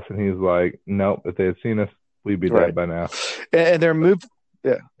saw us? And he's like, nope, if they had seen us, we'd be dead by now. And they're moved.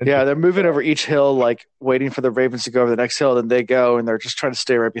 Yeah, they're moving over each hill, like waiting for the ravens to go over the next hill. Then they go, and they're just trying to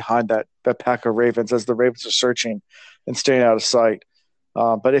stay right behind that pack of ravens as the ravens are searching and staying out of sight.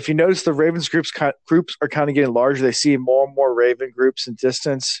 But if you notice, the ravens groups are kind of getting larger. They see more and more raven groups in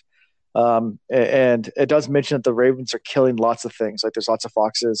distance. And it does mention that the ravens are killing lots of things. Like there's lots of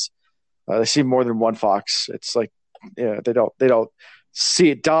foxes. They see more than one fox. It's like, they don't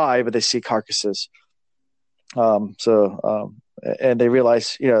see it die, but they see carcasses. And they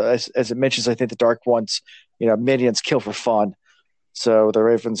realize, as it mentions, I think the dark ones, minions kill for fun. So the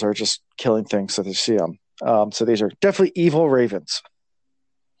ravens are just killing things so they see them. So these are definitely evil ravens.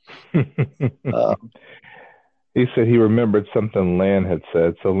 He said he remembered something Lan had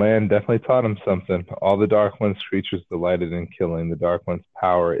said. So Lan definitely taught him something. All the Dark One's creatures delighted in killing. The Dark One's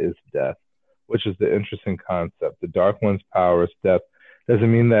power is death, which is the interesting concept. The Dark One's power is death. Does it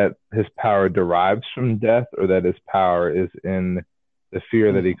mean that his power derives from death, or that his power is in the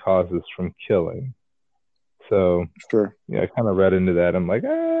fear that he causes from killing? So, sure. Yeah, I kind of read into that. I'm like,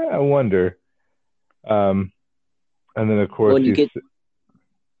 I wonder. And then, of course,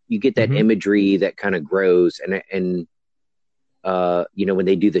 you get that imagery that kind of grows, and when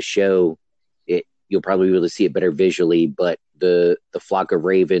they do the show, you'll probably be able to see it better visually. But the flock of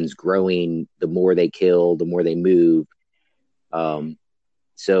ravens growing, the more they kill, the more they move.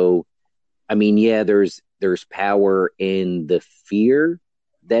 So, I mean, yeah, there's power in the fear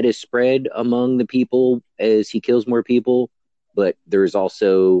that is spread among the people as he kills more people, but there's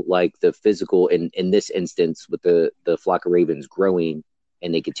also like the physical, in this instance with the flock of ravens growing,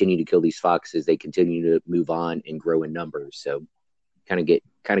 and they continue to kill these foxes, they continue to move on and grow in numbers. So kind of get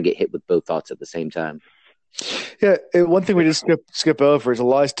hit with both thoughts at the same time. Yeah, one thing we just skip over is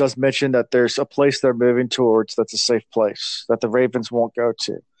Elias does mention that there's a place they're moving towards that's a safe place that the ravens won't go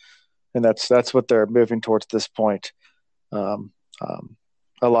to, and that's what they're moving towards at this point.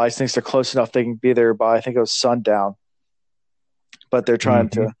 Elias thinks they're close enough they can be there by, I think it was sundown, but they're trying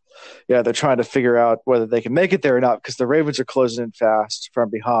to figure out whether they can make it there or not because the ravens are closing in fast from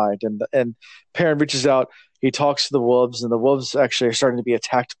behind, and Perrin reaches out. He talks to the wolves, and the wolves actually are starting to be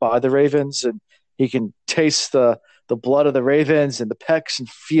attacked by the ravens, and he can taste the blood of the ravens and the pecks and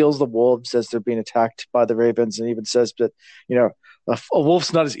feels the wolves as they're being attacked by the ravens, and even says that, a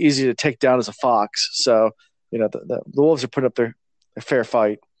wolf's not as easy to take down as a fox. So, the wolves are putting up their fair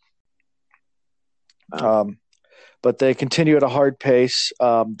fight. but they continue at a hard pace.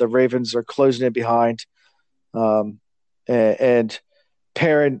 The Ravens are closing in behind, and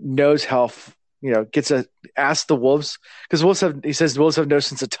Perrin knows how asks the Wolves, because he says the Wolves have no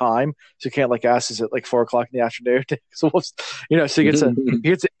sense of time, so you can't ask, is it 4:00 in the afternoon? So Wolves, so he gets an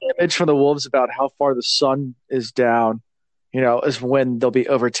image from the Wolves about how far the sun is down, is when they'll be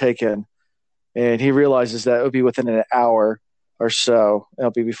overtaken, and he realizes that it would be within an hour or so. It'll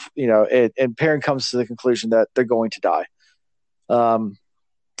be, and Perrin comes to the conclusion that they're going to die.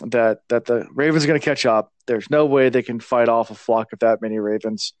 That the Ravens are going to catch up. There's no way they can fight off a flock of that many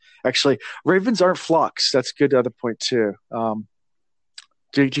ravens. Actually, ravens aren't flocks. That's a good other point too. Do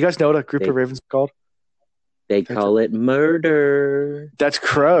you guys know what a group of ravens is called? They call it murder. That's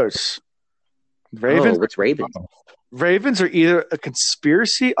crows. Ravens. What's ravens? Ravens are either a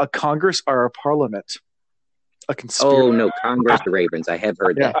conspiracy, a Congress, or a parliament. A conspiracy. Oh no, Congress to ravens. I have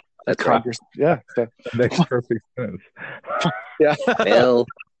heard that. That's Congress. Right. Yeah, that makes perfect sense. Yeah. Well,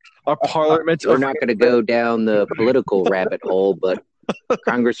 our parliament. We're not going to go down the political rabbit hole, but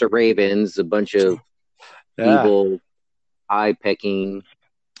Congress of ravens, a bunch of evil, eye-pecking,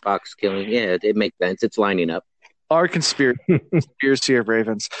 fox-killing. Yeah, it makes sense. It's lining up. Our conspiracy of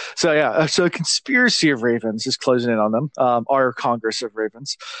ravens. So so conspiracy of ravens is closing in on them. Our Congress of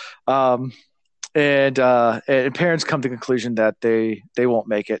ravens, and parents come to the conclusion that they won't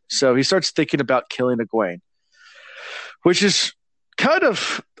make it. So he starts thinking about killing Egwene, which is kind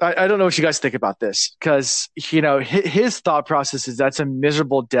of, I don't know what you guys think about this, because his thought process is that's a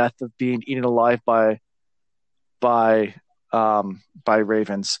miserable death of being eaten alive by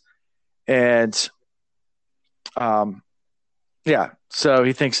ravens, and so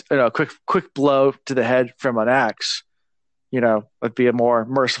he thinks quick blow to the head from an axe would be a more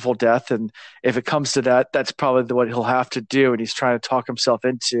merciful death, and if it comes to that, that's probably what he'll have to do, and he's trying to talk himself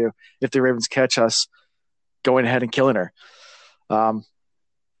into, if the ravens catch us, going ahead and killing her.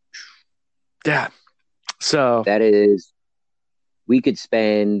 So that is, we could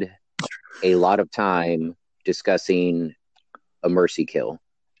spend a lot of time discussing a mercy kill,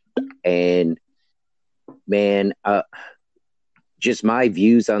 and man, just my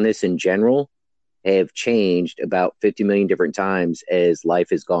views on this in general have changed about 50 million different times as life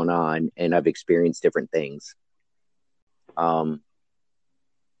has gone on, and I've experienced different things. I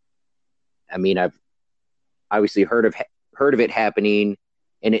mean, I've obviously heard of it happening,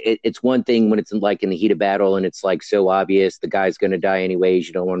 and it's one thing when it's in the heat of battle and it's so obvious the guy's going to die anyways,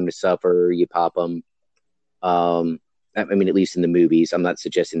 you don't want him to suffer, you pop him. I mean, at least in the movies, I'm not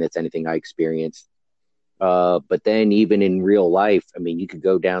suggesting that's anything I experienced. But then even in real life, I mean, you could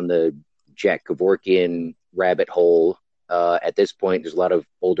go down the Jack Kevorkian rabbit hole. At this point, there's a lot of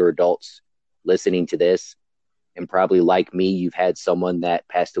older adults listening to this, and probably like me, you've had someone that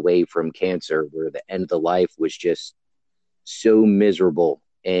passed away from cancer where the end of the life was just so miserable.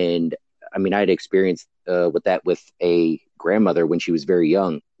 And I mean, I had experienced with a grandmother when she was very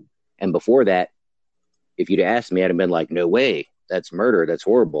young. And before that, if you'd asked me, I'd have been like, no way, that's murder. That's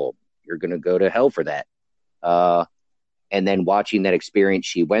horrible. You're going to go to hell for that. And then watching that experience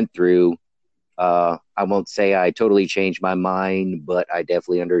she went through, I won't say I totally changed my mind, but I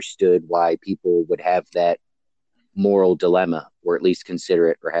definitely understood why people would have that moral dilemma, or at least consider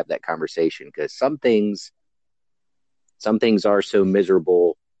it or have that conversation. Because some things are so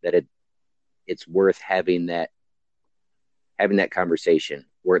miserable that it's worth having that conversation,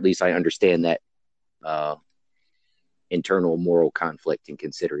 or at least I understand that internal moral conflict in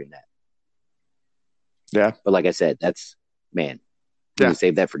considering that. Yeah. But like I said, that's, man, I'm going to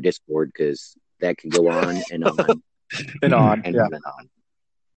save that for Discord, because that can go on and on and on and on and on.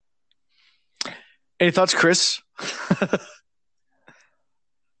 Any thoughts, Chris?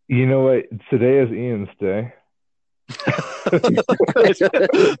 You know what? Today is Ian's day.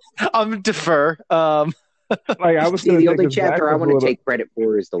 I'm defer. I was the only chapter I want to take credit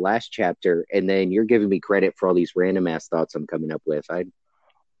for is the last chapter, and then you're giving me credit for all these random ass thoughts I'm coming up with. I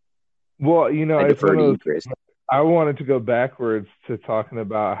defer to you, Chris. I wanted to go backwards to talking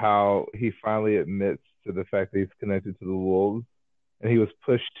about how he finally admits to the fact that he's connected to the wolves, and he was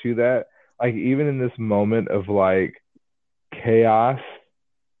pushed to that. Even in this moment of chaos,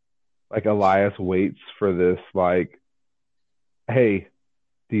 Elias waits for this. Hey,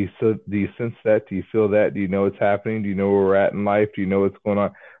 do you sense that? Do you feel that? Do you know what's happening? Do you know where we're at in life? Do you know what's going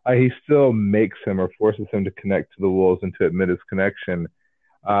on? He still makes him, or forces him, to connect to the wolves and to admit his connection.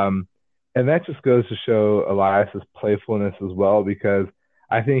 And that just goes to show Elias's playfulness as well, because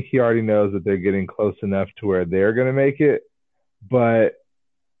I think he already knows that they're getting close enough to where they're going to make it, but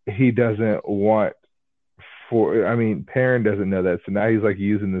he doesn't want Perrin doesn't know that. So now he's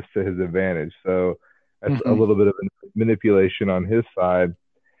using this to his advantage. So That's a little bit of manipulation on his side.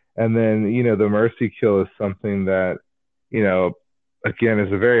 And then, the mercy kill is something that, again,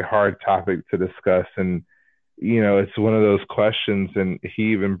 is a very hard topic to discuss. And, it's one of those questions, and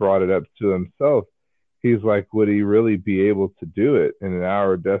he even brought it up to himself. He's like, would he really be able to do it in an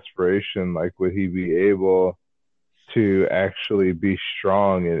hour of desperation? Like, would he be able to actually be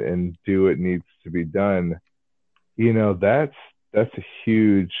strong and do what needs to be done? That's a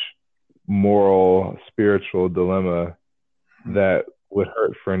huge moral, spiritual dilemma that would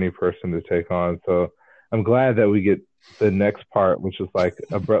hurt for any person to take on. So I'm glad that we get the next part, which is like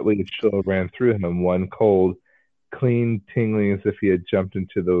abruptly a chill ran through him, one cold, clean, tingling as if he had jumped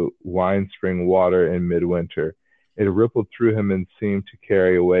into the wine spring water in midwinter. It rippled through him and seemed to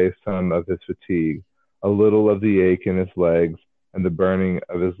carry away some of his fatigue, a little of the ache in his legs, and the burning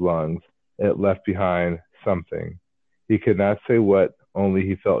of his lungs. It left behind something. He could not say what, only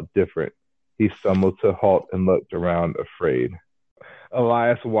he felt different. He stumbled to a halt and looked around, afraid.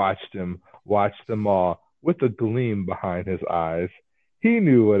 Elias watched them all, with a gleam behind his eyes. He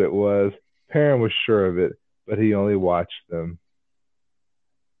knew what it was. Perrin was sure of it, but he only watched them.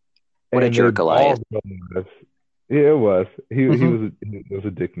 What a jerk, Elias. Yeah, it was. It was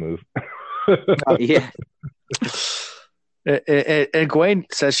a dick move. Yeah. And Egwene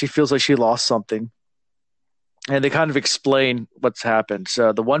says she feels like she lost something. And they kind of explain what's happened.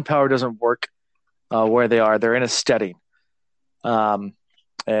 So the one power doesn't work where they are. They're in a steading. I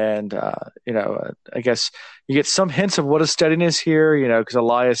guess you get some hints of what a steading is here, because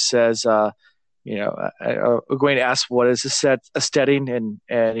Elias says, Egwene asks, what is a steading?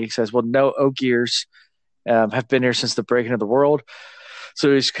 And he says, well, no Ogiers have been here since the breaking of the world.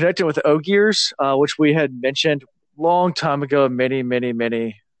 So he's connected with Ogiers, which we had mentioned long time ago, many, many,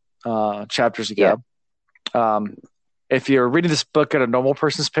 many chapters ago. Yeah. If you're reading this book at a normal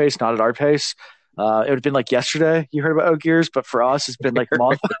person's pace, not at our pace, it would have been like yesterday you heard about Ogiers, but for us, it's been like a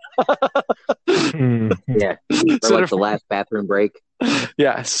month. Yeah. For like the last bathroom break.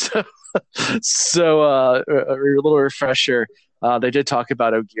 Yeah. So a little refresher. They did talk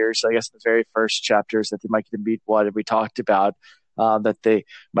about Ogiers, I guess, in the very first chapters that they might get to meet what we talked about, that they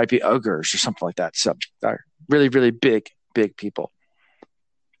might be ogres or something like that. So they're really, really big people.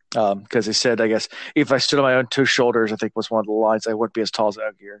 Because they said, I guess, if I stood on my own two shoulders, I think was one of the lines, I wouldn't be as tall as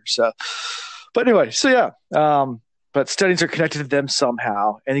Ogier. So, but anyway, but steadings are connected to them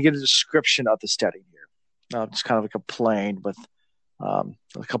somehow, and you get a description of the steading here. Just kind of like a plane with a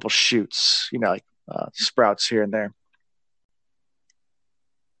couple shoots, sprouts here and there.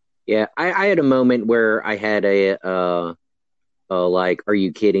 Yeah, I had a moment where I had a like, are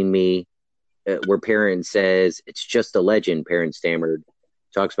you kidding me? Where Perrin says, it's just a legend, Perrin stammered.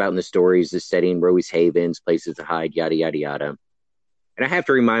 Talks about in the stories, the setting, Rowey's havens, places to hide, yada, yada, yada. And I have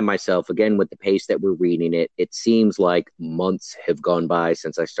to remind myself, again, with the pace that we're reading it, it seems like months have gone by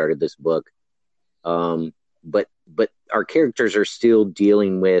since I started this book. But our characters are still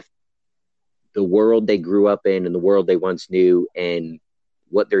dealing with the world they grew up in and the world they once knew and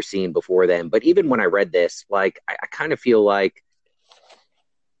what they're seeing before them. But even when I read this, like, I kind of feel like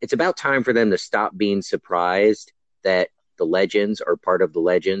it's about time for them to stop being surprised that the legends or part of the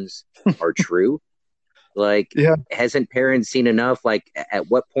legends are true. Like, hasn't Perrin seen enough? Like, at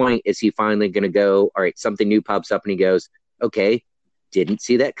what point is he finally going to go, all right, something new pops up and he goes, okay, didn't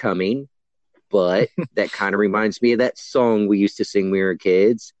see that coming, but that kind of reminds me of that song we used to sing when we were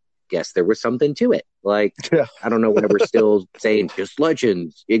kids. Guess there was something to it. Like, I don't know why we're still saying just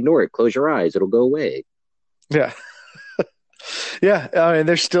legends, ignore it, close your eyes, it'll go away. Yeah. Yeah. I mean,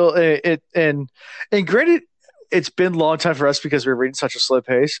 there's still and granted, it's been a long time for us because we're reading such a slow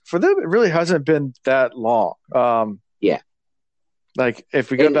pace. For them, it really hasn't been that long. Yeah. Like,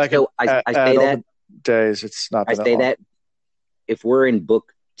 if we go back so I say that days, it's not been I say long. that if we're in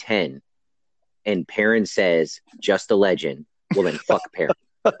book 10 and Perrin says just a legend, well then fuck Perrin.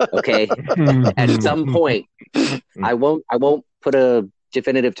 Okay? At some point, I won't put a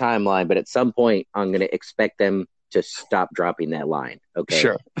definitive timeline, but at some point I'm going to expect them to stop dropping that line. Okay?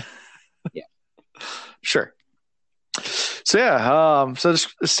 Sure. Yeah. Sure. So so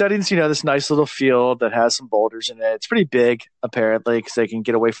the settings, this nice little field that has some boulders in it. It's pretty big, apparently, because they can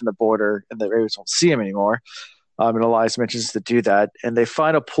get away from the border and the Ravens won't see them anymore. And Elias mentions to do that. And they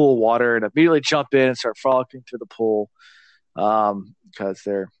find a pool of water and immediately jump in and start frolicking through the pool because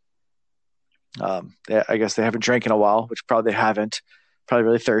they're, I guess they haven't drank in a while, which probably they haven't. Probably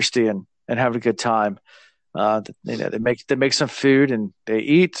really thirsty and having a good time. They make some food and they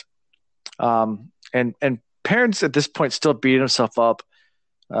eat. And Perrin's at this point still beating himself up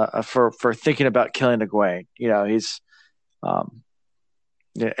for thinking about killing Egwene. He's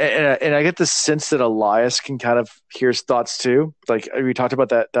Yeah, and I get the sense that Elias can kind of hear his thoughts too. Like we talked about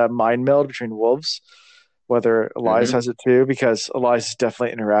that mind meld between wolves, whether Elias Mm-hmm. has it too, because Elias is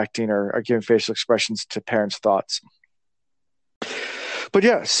definitely interacting or giving facial expressions to parents' thoughts. But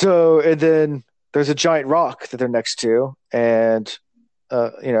yeah, so and then there's a giant rock that they're next to, and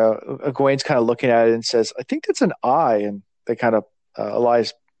Egwene's kind of looking at it and says, "I think that's an eye." And they kind of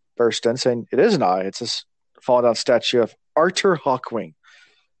Elias burst in saying, "It is an eye. It's this fallen down statue of Arthur Hawkwing."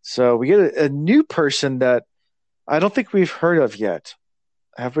 So we get a new person that I don't think we've heard of yet.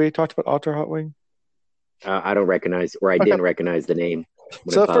 Have we talked about Arthur Hawkwing? I don't recognize, or I didn't recognize the name.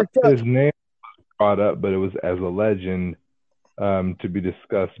 So his name was brought up, but it was as a legend to be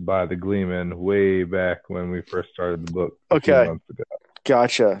discussed by the Gleeman way back when we first started the book. Okay. Months ago.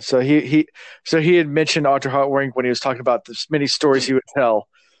 Gotcha. So he had mentioned Arthur Hawkwing when he was talking about the many stories he would tell.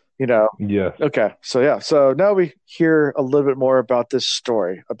 Yes. Okay. So yeah. So now we hear a little bit more about this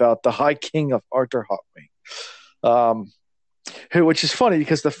story about the High King of Arthur Hawkwing, which is funny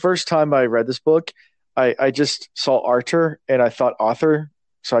because the first time I read this book, I just saw Arthur and I thought Arthur,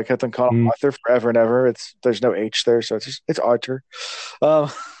 so I kept on calling him Arthur forever and ever. There's no H there, so it's Arthur. Yeah.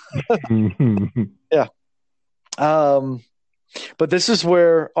 But this is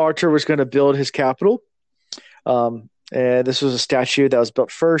where Arthur was going to build his capital. And this was a statue that was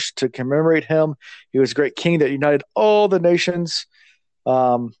built first to commemorate him. He was a great king that united all the nations.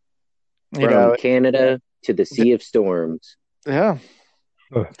 From Canada to the Sea of Storms. Yeah.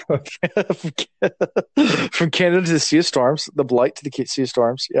 From Canada to the Sea of Storms, the Blight to the Sea of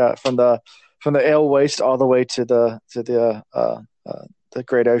Storms. Yeah, from the Ale Waste all the way to the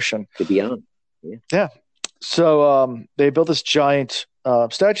Great Ocean. To beyond. Yeah. So they built this giant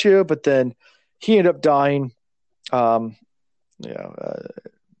statue, but then he ended up dying. Whether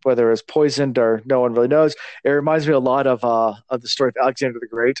it was poisoned or no one really knows. It reminds me a lot of the story of Alexander the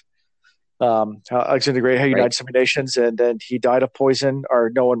Great. How Alexander the Great had united so many nations, and then he died of poison,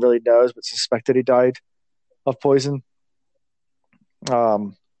 or no one really knows, but suspected he died of poison.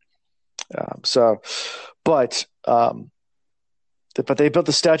 But they built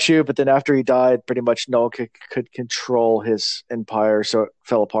the statue, but then after he died, pretty much no one could control his empire, so it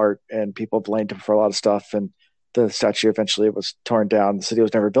fell apart, and people blamed him for a lot of stuff, and the statue eventually was torn down. The city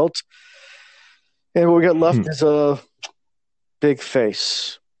was never built. And what we got left is a big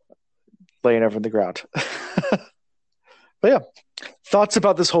face laying over in the ground. But yeah, thoughts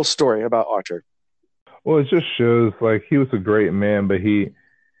about this whole story about Arthur? Well, it just shows like he was a great man, but he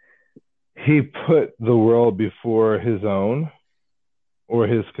put the world before his own or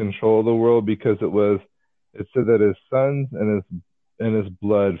his control of the world, because it said that his sons and his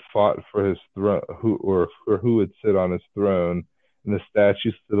blood fought for his throne, who would sit on his throne, and the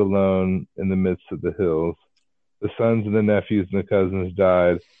statue stood alone in the midst of the hills. The sons and the nephews and the cousins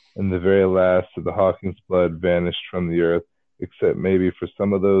died, and the very last of the Hawking's blood vanished from the earth, except maybe for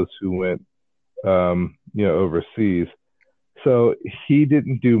some of those who went, overseas. So he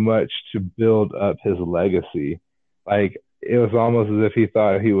didn't do much to build up his legacy. Like, it was almost as if he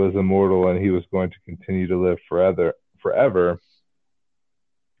thought he was immortal and he was going to continue to live forever.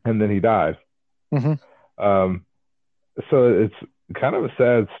 And then he died. Mm-hmm. So it's kind of a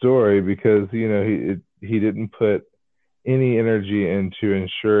sad story because, he didn't put any energy into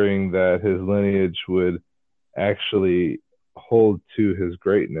ensuring that his lineage would actually hold to his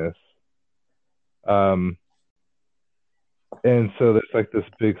greatness. And so there's like this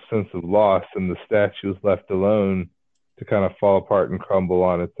big sense of loss, and the statue is left alone to kind of fall apart and crumble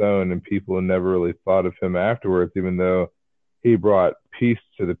on its own. And people never really thought of him afterwards, even though he brought peace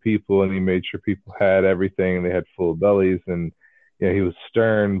to the people and he made sure people had everything and they had full bellies. And he was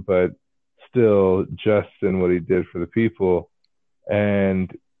stern, but still just in what he did for the people.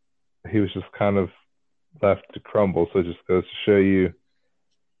 And he was just kind of left to crumble. So it just goes to show you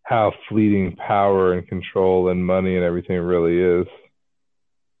how fleeting power and control and money and everything really is.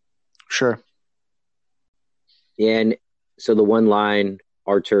 Sure. And so the one line,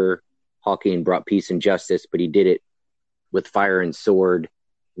 Arthur Hawking brought peace and justice, but he did it with fire and sword.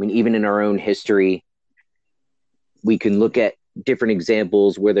 I mean, even in our own history, we can look at different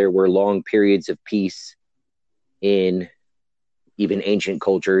examples where there were long periods of peace in even ancient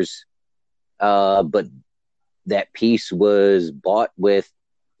cultures. But that peace was bought with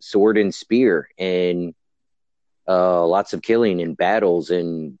sword and spear and lots of killing and battles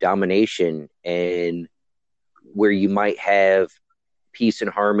and domination, and where you might have peace and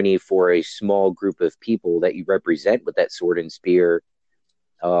harmony for a small group of people that you represent with that sword and spear,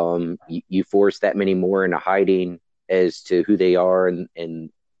 you force that many more into hiding as to who they are, and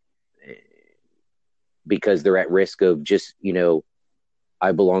because they're at risk of just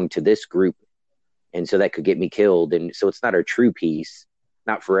I belong to this group, and so that could get me killed. And so it's not a true peace,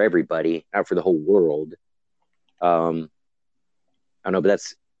 not for everybody, not for the whole world. I don't know, but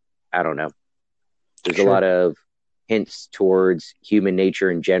I don't know. There's a lot of hints towards human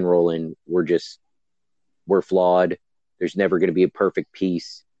nature in general, and we're flawed. There's never going to be a perfect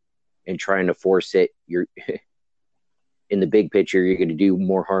peace, and trying to force it, you're in the big picture, you're going to do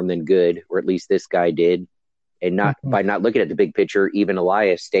more harm than good, or at least this guy did. And by not looking at the big picture, even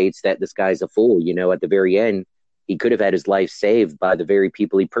Elias states that this guy's a fool. At the very end, he could have had his life saved by the very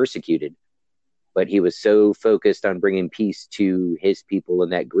people he persecuted. But he was so focused on bringing peace to his people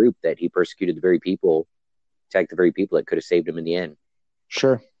in that group that he persecuted the very people, attacked the very people that could have saved him in the end.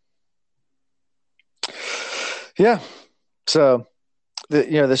 Sure. Yeah. So,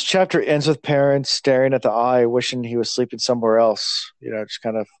 this chapter ends with parents staring at the eye, wishing he was sleeping somewhere else, just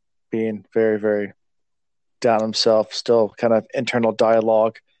kind of being very, very down himself, still kind of internal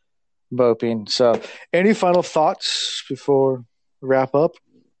dialogue, moping. So, any final thoughts before we wrap up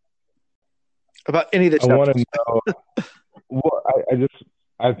about any of the chapters? I want to know.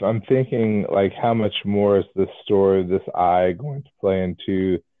 I'm thinking, like, how much more is this story of this eye going to play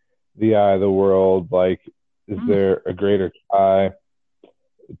into the eye of the world? Like, is there a greater tie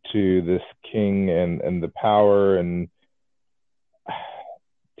to this king and the power? And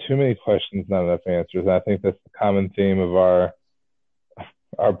too many questions, not enough answers. And I think that's the common theme of our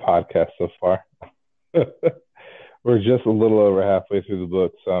podcast so far. We're just a little over halfway through the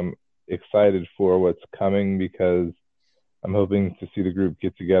book, so I'm excited for what's coming, because I'm hoping to see the group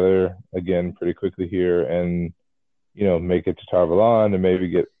get together again pretty quickly here and, make it to Tar Valon and maybe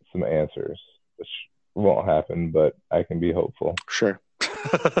get some answers, which won't happen, but I can be hopeful. Sure.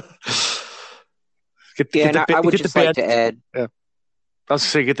 I would just like to add. Yeah. I was going to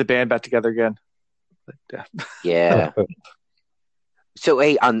say, get the band back together again. But, yeah. So,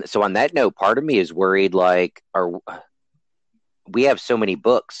 hey, on that note, part of me is worried, like, we have so many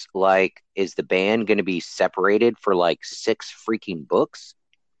books. Like, is the band going to be separated for like 6 freaking books?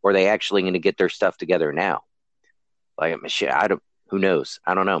 Or are they actually going to get their stuff together now? Like, shit, who knows?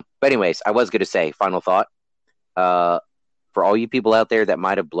 I don't know. But anyways, I was going to say, final thought, for all you people out there that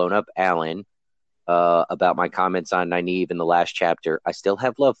might have blown up Alan about my comments on Nynaeve in the last chapter, I still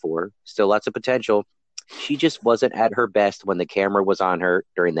have love for her. Still lots of potential. She just wasn't at her best when the camera was on her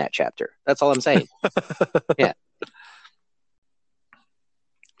during that chapter. That's all I'm saying. Yeah.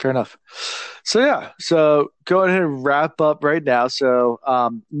 Fair enough. So go ahead and wrap up right now. So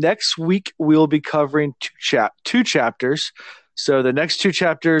next week we'll be covering two chapters. So the next 2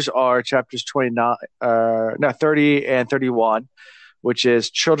 chapters are chapters 30 and 31, which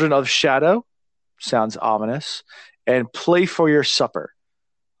is Children of Shadow, sounds ominous, and Play for Your Supper.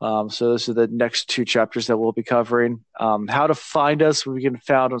 So those are the next 2 chapters that we'll be covering. How to find us, we can be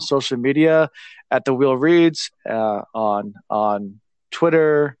found on social media at The Wheel Reads, on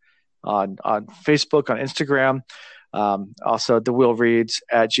Twitter, on Facebook, on Instagram. Also, The Wheel Reads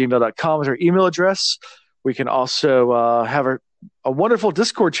at gmail.com is our email address. We can also have a wonderful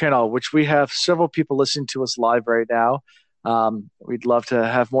Discord channel, which we have several people listening to us live right now. We'd love to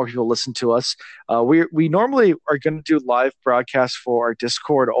have more people listen to us. We normally are going to do live broadcasts for our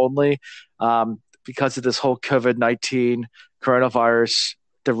Discord only because of this whole COVID-19 coronavirus,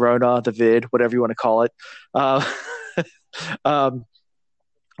 the Rona, the vid, whatever you want to call it.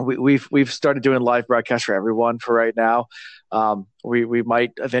 We've started doing live broadcasts for everyone for right now. We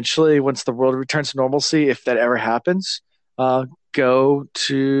might eventually, once the world returns to normalcy, if that ever happens, go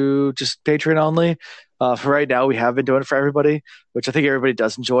to just Patreon only. For right now, we have been doing it for everybody, which I think everybody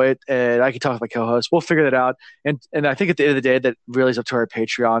does enjoy it. And I can talk with my co-host. We'll figure that out. And I think at the end of the day, that really is up to our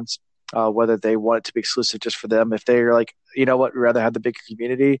Patreons, whether they want it to be exclusive just for them. If they're like, you know what, we'd rather have the big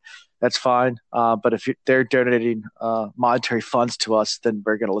community, that's fine. But if they're donating monetary funds to us, then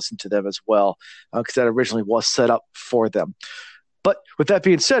we're going to listen to them as well, because that originally was set up for them. But with that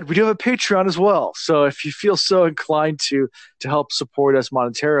being said, we do have a Patreon as well. So if you feel so inclined to help support us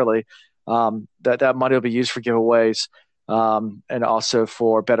monetarily, that money will be used for giveaways and also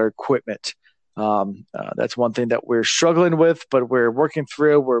for better equipment. That's one thing that we're struggling with, but we're working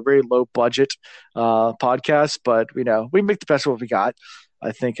through. We're a very low budget podcast, but we make the best of what we got,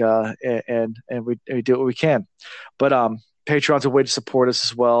 I think, and we do what we can. But Patreon's a way to support us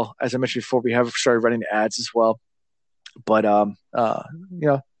as well. As I mentioned before, we have started running ads as well. But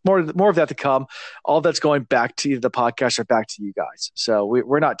more of that to come. All that's going back to the podcast or back to you guys. So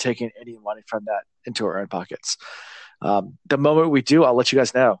we're not taking any money from that into our own pockets. The moment we do, I'll let you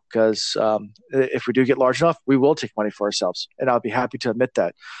guys know, because if we do get large enough, we will take money for ourselves, and I'll be happy to admit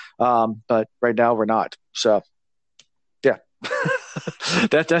that. But right now we're not. So, yeah.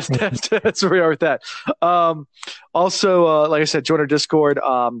 That's where we are with that. Also, like I said, join our Discord.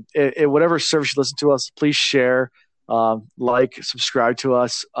 Whatever service you listen to us, please share, like, subscribe to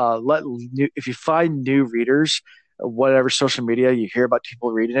us. If you find new readers, whatever social media you hear about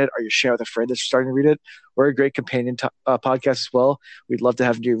people reading it, or you share with a friend that's starting to read it, we're a great companion podcast as well. We'd love to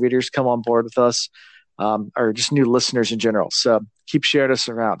have new readers come on board with us, or just new listeners in general. So keep sharing us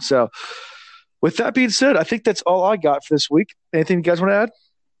around. So with that being said, I think that's all I got for this week. Anything you guys want to add?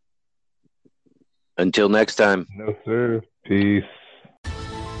 Until next time. No, sir. Peace.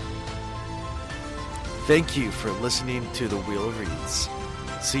 Thank you for listening to The Wheel of Reads.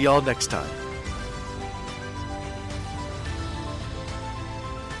 See y'all next time.